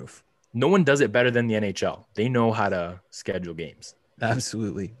through the roof. No one does it better than the NHL. They know how to schedule games.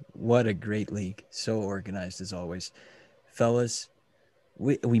 Absolutely. What a great league. So organized as always. Fellas,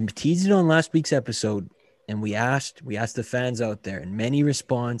 we teased it on last week's episode, and we asked the fans out there, and many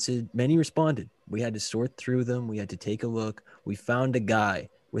responded. We had to sort through them. We had to take a look. We found a guy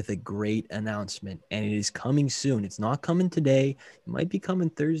with a great announcement, and it is coming soon. It's not coming today. It might be coming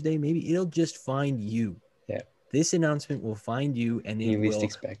Thursday. Maybe it'll just find you. Yeah. This announcement will find you, and it will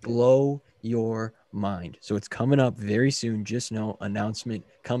expect blow your mind. So it's coming up very soon. Just know, announcement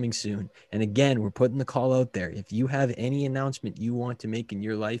coming soon. And again, we're putting the call out there. If you have any announcement you want to make in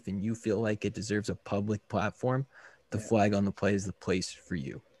your life and you feel like it deserves a public platform, the Flag on the Play is the place for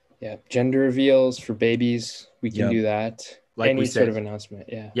you. Yeah, gender reveals for babies, we can do that. Like any we said, sort of announcement,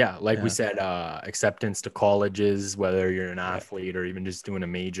 we said, acceptance to colleges, whether you're an athlete or even just doing a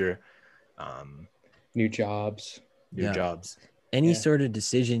major. New jobs. Any sort of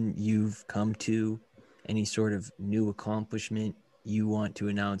decision you've come to, any sort of new accomplishment you want to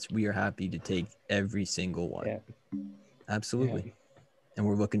announce, we are happy to take every single one. Yeah. Absolutely. Yeah. And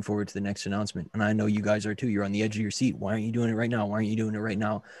we're looking forward to the next announcement. And I know you guys are too. You're on the edge of your seat. Why aren't you doing it right now? Why aren't you doing it right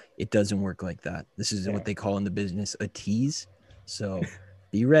now? It doesn't work like that. This is what they call in the business a tease. So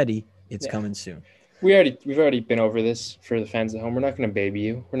be ready. It's coming soon. we've already been over this for the fans at home. We're not going to baby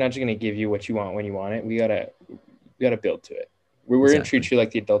you. We're not just going to give you what you want when you want it. We gotta build to it. We're going to treat you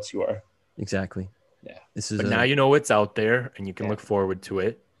like the adults you are. Exactly. Yeah. But now you know it's out there, and you can look forward to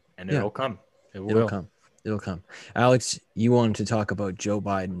it, and Yeah. it'll come. It'll come. It'll come. Aleks, you wanted to talk about Joe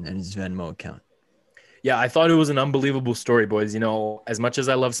Biden and his Venmo account. Yeah, I thought it was an unbelievable story, boys. You know, as much as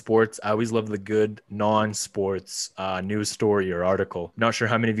I love sports, I always love the good non-sports news story or article. Not sure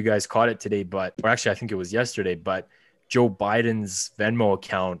how many of you guys caught it today, or actually, I think it was yesterday, but Joe Biden's Venmo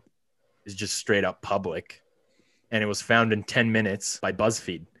account is just straight up public, and it was found in 10 minutes by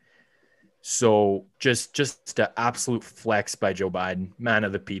BuzzFeed. So just an absolute flex by Joe Biden, man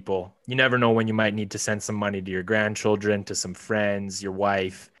of the people. You never know when you might need to send some money to your grandchildren, to some friends, your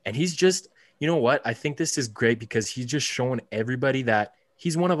wife. And he's just, you know what? I think this is great because he's just showing everybody that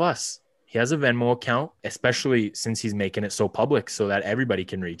he's one of us. He has a Venmo account, especially since he's making it so public so that everybody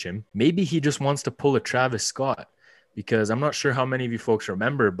can reach him. Maybe he just wants to pull a Travis Scott, because I'm not sure how many of you folks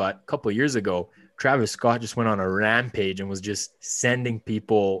remember, but a couple of years ago, Travis Scott just went on a rampage and was just sending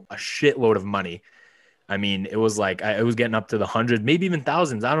people a shitload of money. I mean, it was like, it was getting up to the hundreds, maybe even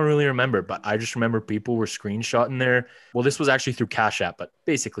thousands. I don't really remember, but I just remember people were screenshotting there. Well, this was actually through Cash App, but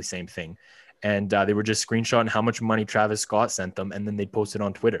basically same thing. And they were just screenshotting how much money Travis Scott sent them, and then they posted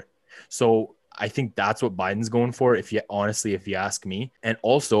on Twitter. So I think that's what Biden's going for, if you ask me. And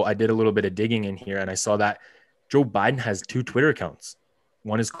also, I did a little bit of digging in here, and I saw that Joe Biden has 2 Twitter accounts.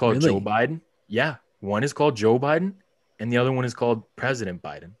 One is called Joe Biden. Yeah. One is called Joe Biden, and the other one is called President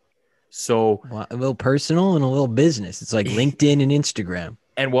Biden. So a little personal and a little business. It's like LinkedIn and Instagram.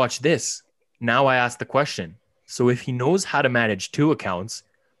 And watch this. Now I ask the question. So if he knows how to manage 2 accounts,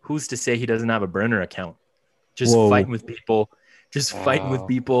 who's to say he doesn't have a burner account? Just fighting with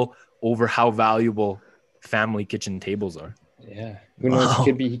people over how valuable family kitchen tables are. Yeah. Who knows?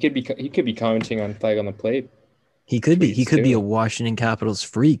 He could be commenting on Flag on the Plate. He could be a Washington Capitals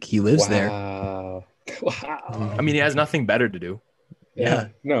freak. He lives there. Wow. I mean, he has nothing better to do. Yeah.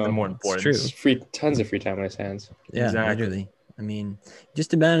 No, more important. It's true. Tons of free time on his hands. Yeah, exactly. Literally. I mean,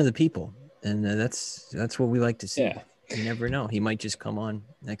 just a man of the people, and that's what we like to see. Yeah. You never know. He might just come on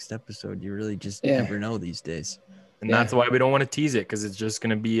next episode. You really just never know these days. And that's why we don't want to tease it, because it's just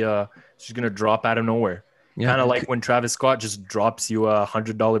gonna be it's just gonna drop out of nowhere. Yeah. Kind of like when Travis Scott just drops you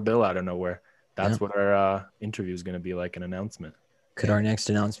 $100 bill out of nowhere. That's what our interview is going to be like, an announcement. Could our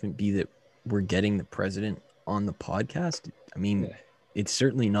next announcement be that we're getting the president on the podcast? I mean, it's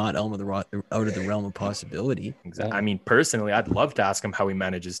certainly not out of the realm of possibility. Exactly. I mean, personally, I'd love to ask him how he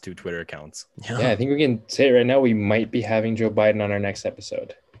manages 2 Twitter accounts. Yeah, I think we can say it right now. We might be having Joe Biden on our next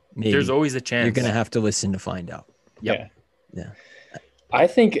episode. Maybe. There's always a chance. You're going to have to listen to find out. Yep. Yeah. I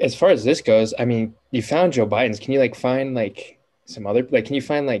think as far as this goes, I mean, you found Joe Biden's. Can you find some other, can you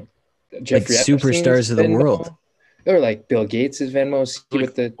find Jeffrey superstars of the world, or Bill Gates' Venmo? See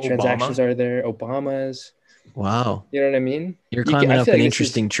what the transactions are there. Obama's. Wow, you know what I mean? You're climbing up an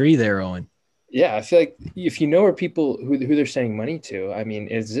interesting tree there, Owen. Yeah, I feel like if you know where people who they're sending money to, I mean,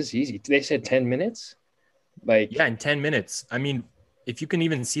 is this easy? They said 10 minutes. In 10 minutes. I mean, if you can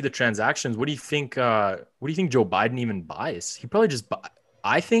even see the transactions, what do you think? What do you think Joe Biden even buys? He probably just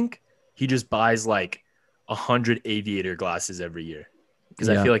I think he just buys 100 aviator glasses every year. Because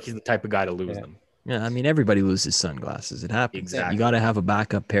I feel like he's the type of guy to lose them. Yeah, I mean, everybody loses sunglasses. It happens. Exactly. You got to have a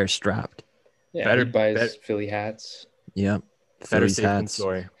backup pair strapped. Yeah, he buys Philly hats. Yeah. Better safe than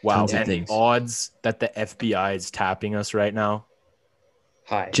sorry. Wow. And the odds that the FBI is tapping us right now.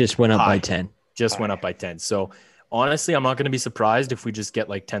 High. Just went up by 10. Went up by 10. So, honestly, I'm not going to be surprised if we just get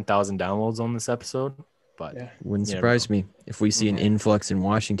 10,000 downloads on this episode. But wouldn't surprise me. If we see an influx in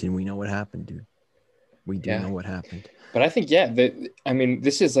Washington, we know what happened, dude. We do know what happened. But I think,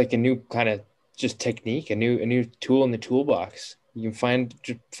 this is a new kind of just technique, a new tool in the toolbox. You can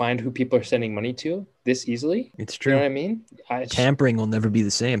find who people are sending money to this easily. It's true. You know what I mean? Tampering will never be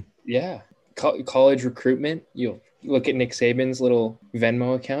the same. Yeah. College recruitment. You'll look at Nick Saban's little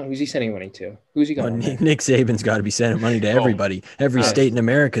Venmo account. Who's he sending money to? Who's he going? Nick Saban's got to be sending money to everybody. Every state in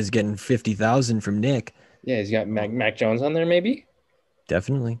America is getting 50,000 from Nick. Yeah, he's got Mac Jones on there, maybe.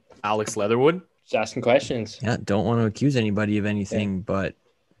 Definitely. Alex Leatherwood. Just asking questions. Yeah, don't want to accuse anybody of anything, but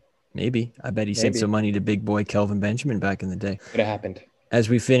maybe. I bet he sent some money to big boy Kelvin Benjamin back in the day. Could have happened. As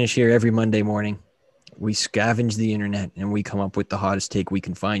we finish here every Monday morning, we scavenge the internet and we come up with the hottest take we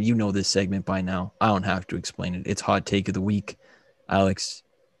can find. You know this segment by now. I don't have to explain it. It's hot take of the week. Aleks,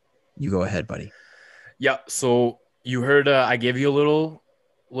 you go ahead, buddy. Yeah, so you heard I gave you a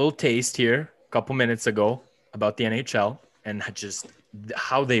little taste here a couple minutes ago about the NHL and just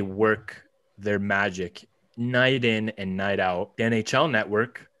how they work their magic night in and night out. The NHL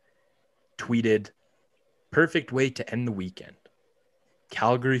Network tweeted perfect way to end the weekend.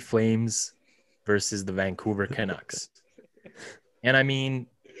 Calgary Flames versus the Vancouver Canucks. And I mean,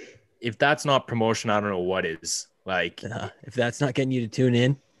 if that's not promotion, I don't know what is. Like, if that's not getting you to tune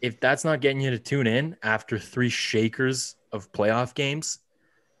in, after 3 shakers of playoff games,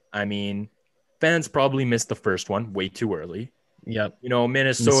 I mean, fans probably missed the first one way too early. yep.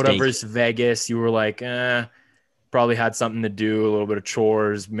 Minnesota Mistake. versus Vegas, you were like, probably had something to do, a little bit of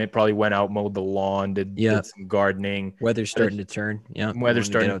chores, probably went out, mowed the lawn, did some gardening. Weather's starting to turn. Yeah. Weather's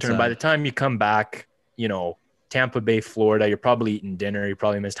starting to turn. By the time you come back, Tampa Bay, Florida, you're probably eating dinner. You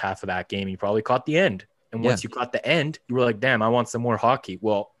probably missed half of that game. You probably caught the end. And once you caught the end, you were like, damn, I want some more hockey.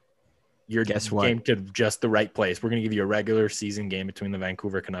 Well, you came to just the right place. We're going to give you a regular season game between the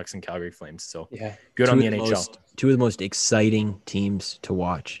Vancouver Canucks and Calgary Flames. So good on the NHL. Two of the most exciting teams to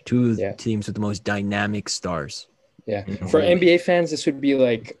watch. Two teams with the most dynamic stars. Yeah. For NBA fans, this would be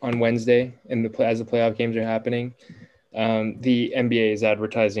like on Wednesday as the playoff games are happening. The NBA is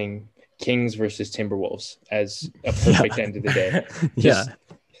advertising Kings versus Timberwolves as a perfect end of the day.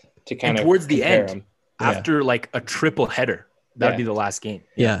 To kind of towards the end, them. After like a triple header, that'd be the last game.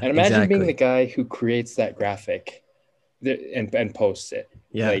 Yeah. And imagine being the guy who creates that graphic and posts it.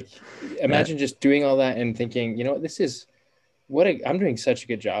 Yeah. Like imagine just doing all that and thinking, you know what, I'm doing such a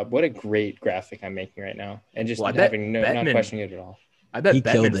good job. What a great graphic I'm making right now. And just not questioning it at all. I bet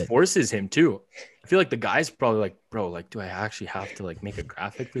Bettman forces him too. I feel like the guy's probably like, bro, like, do I actually have to like make a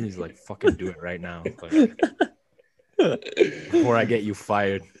graphic for you? He's like, fucking do it right now. Before I get you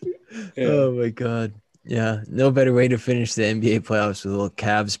fired. Yeah. Oh my God. Yeah. No better way to finish the NBA playoffs with a little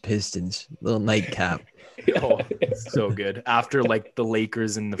Cavs Pistons, little nightcap. So good. After like the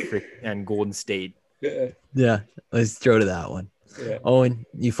Lakers and and Golden State. Yeah. Let's throw to that one. Yeah. Owen,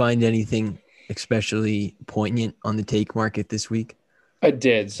 you find anything especially poignant on the take market this week? I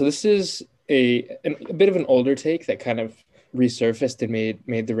did. So this is a bit of an older take that kind of resurfaced and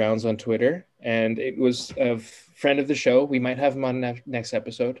made the rounds on Twitter. And it was a friend of the show. We might have him on next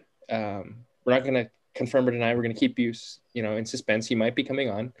episode. We're not going to confirm or deny. We're going to keep you, in suspense. He might be coming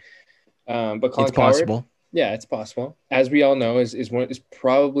on. But Colin it's possible. Yeah, it's possible. As we all know, is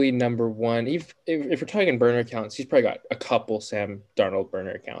probably number one. If we're talking burner accounts, he's probably got a couple Sam Darnold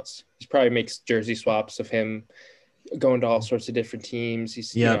burner accounts. He probably makes jersey swaps of him going to all sorts of different teams.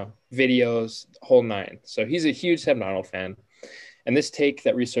 He's videos, whole nine. So he's a huge Sam Darnold fan. And this take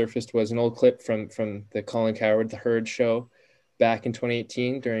that resurfaced was an old clip from the Colin Cowherd, the Herd show back in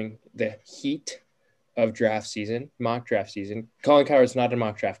 2018 during the heat of mock draft season. Colin Cowherd's not a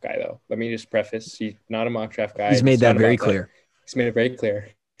mock draft guy, though. Let me just preface, he's not a mock draft guy. He's made that very clear. He's made it very clear.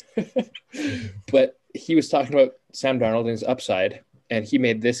 But he was talking about Sam Darnold and his upside, and he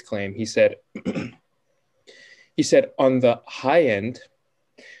made this claim. He said, on the high end,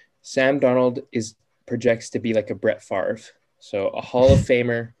 Sam Darnold projects to be like a Brett Favre. So a Hall of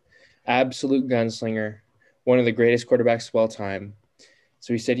Famer, absolute gunslinger, one of the greatest quarterbacks of all time.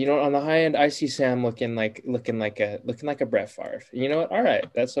 So he said, on the high end, I see Sam looking like a Brett Favre. You know what? All right,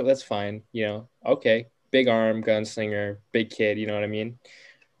 that's fine. Okay, big arm, gunslinger, big kid. You know what I mean?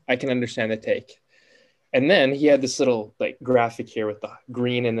 I can understand the take. And then he had this little like graphic here with the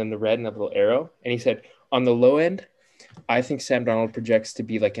green and then the red and the little arrow. And he said, on the low end, I think Sam Darnold projects to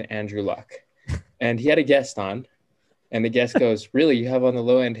be like an Andrew Luck. And he had a guest on. And the guest goes, really, you have on the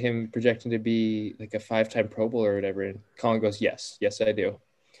low end him projecting to be like a 5-time Pro Bowl or whatever. And Colin goes, yes, I do.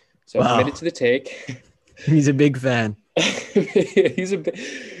 So I'm committed to the take. He's a big fan. he's a big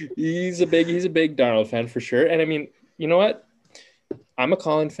Darnold fan for sure. And I mean, you know what? I'm a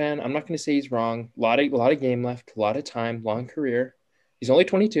Colin fan. I'm not going to say he's wrong. A lot of game left, a lot of time, long career. He's only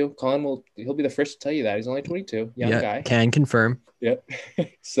 22. Colin he'll be the first to tell you that. He's only 22. Young guy. Can confirm. Yep.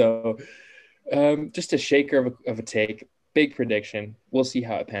 So just a shaker of a take, big prediction. We'll see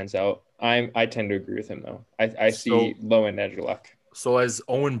how it pans out. I tend to agree with him though. I see low end Andrew Luck. So as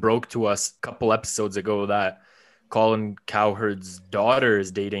Owen broke to us a couple episodes ago that Colin Cowherd's daughter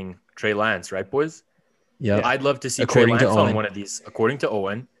is dating Trey Lance, right, boys? Yeah. I'd love to see Trey Lance on one of these. According to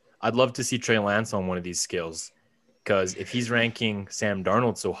Owen, I'd love to see Trey Lance on one of these skills because if he's ranking Sam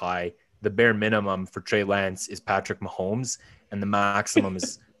Darnold so high, the bare minimum for Trey Lance is Patrick Mahomes, and the maximum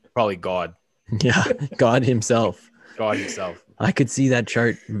is probably God. Yeah, God himself. I could see that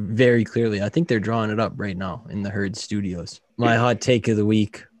chart very clearly. I think they're drawing it up right now in the Herd Studios. My hot take of the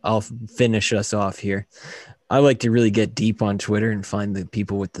week, I'll finish us off here. I like to really get deep on Twitter and find the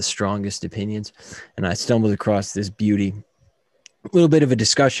people with the strongest opinions. And I stumbled across this beauty. A little bit of a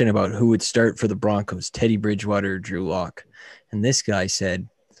discussion about who would start for the Broncos, Teddy Bridgewater or Drew Lock. And this guy said,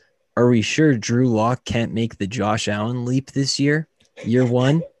 are we sure Drew Lock can't make the Josh Allen leap this year? Year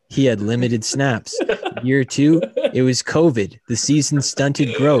one, he had limited snaps. Year 2, it was COVID. The season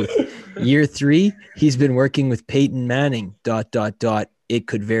stunted growth. Year 3, he's been working with Peyton Manning. ... It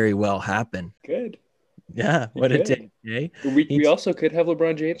could very well happen. Good. Yeah, what a Good. day, eh? We also could have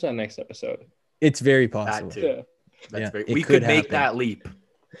LeBron James on next episode. It's very That possible. too. Yeah. That's Yeah, very, it we could could make happen. that leap.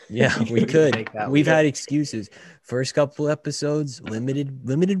 Yeah, we could could. make that We've leap. had excuses. First couple episodes,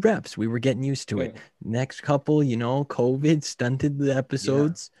 limited reps. We were getting used to it. Next couple, COVID stunted the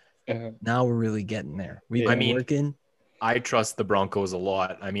episodes. Now we're really getting there. We've been working. I trust the Broncos a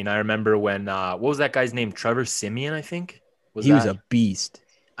lot. I mean, I remember when what was that guy's name? Trevor Siemian, I think. He was a beast.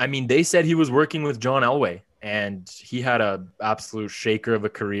 I mean, they said he was working with John Elway, and he had a absolute shaker of a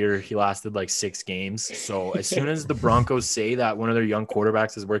career. He lasted like 6 games. So as soon as the Broncos say that one of their young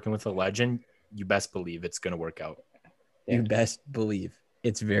quarterbacks is working with a legend, you best believe it's going to work out. You best believe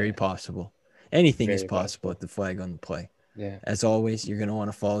it's very possible. Anything is possible at the Flag on the Play. Yeah. As always, you're going to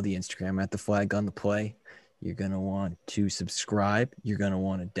want to follow the Instagram at the Flag on the Play. You're going to want to subscribe. You're going to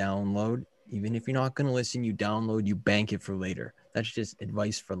want to download. Even if you're not going to listen, you download, you bank it for later. That's just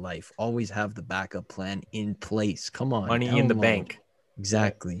advice for life. Always have the backup plan in place. Come on. Money in the bank.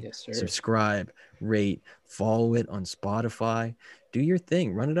 Exactly. Yes, sir. Subscribe, rate, follow it on Spotify. Do your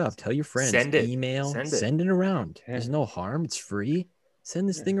thing. Run it up. Tell your friends. Send it. Email. Send it around. Yeah. There's no harm. It's free. Send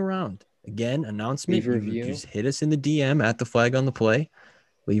this thing around. Again, announcement. Leave a review. Just hit us in the DM at the Flag on the Play.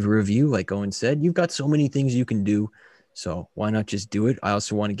 Leave a review. Like Owen said, you've got so many things you can do. So why not just do it? I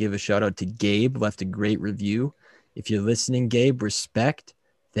also want to give a shout out to Gabe. Left a great review. If you're listening, Gabe, respect.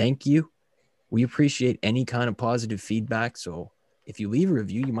 Thank you. We appreciate any kind of positive feedback. So if you leave a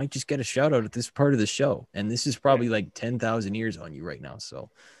review, you might just get a shout out at this part of the show. And this is probably like 10,000 ears on you right now. So,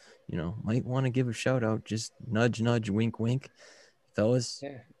 might want to give a shout out. Just nudge, nudge, wink, wink. Fellas,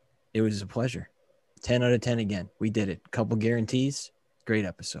 It was a pleasure. 10 out of 10 again. We did it. Couple guarantees. Great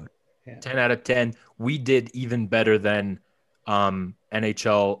episode. 10 out of 10. We did even better than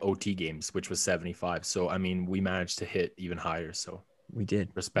NHL OT games, which was 75. So, I mean, we managed to hit even higher. So we did.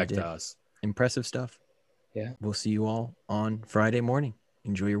 Respect to us. Impressive stuff. Yeah. We'll see you all on Friday morning.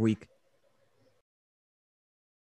 Enjoy your week.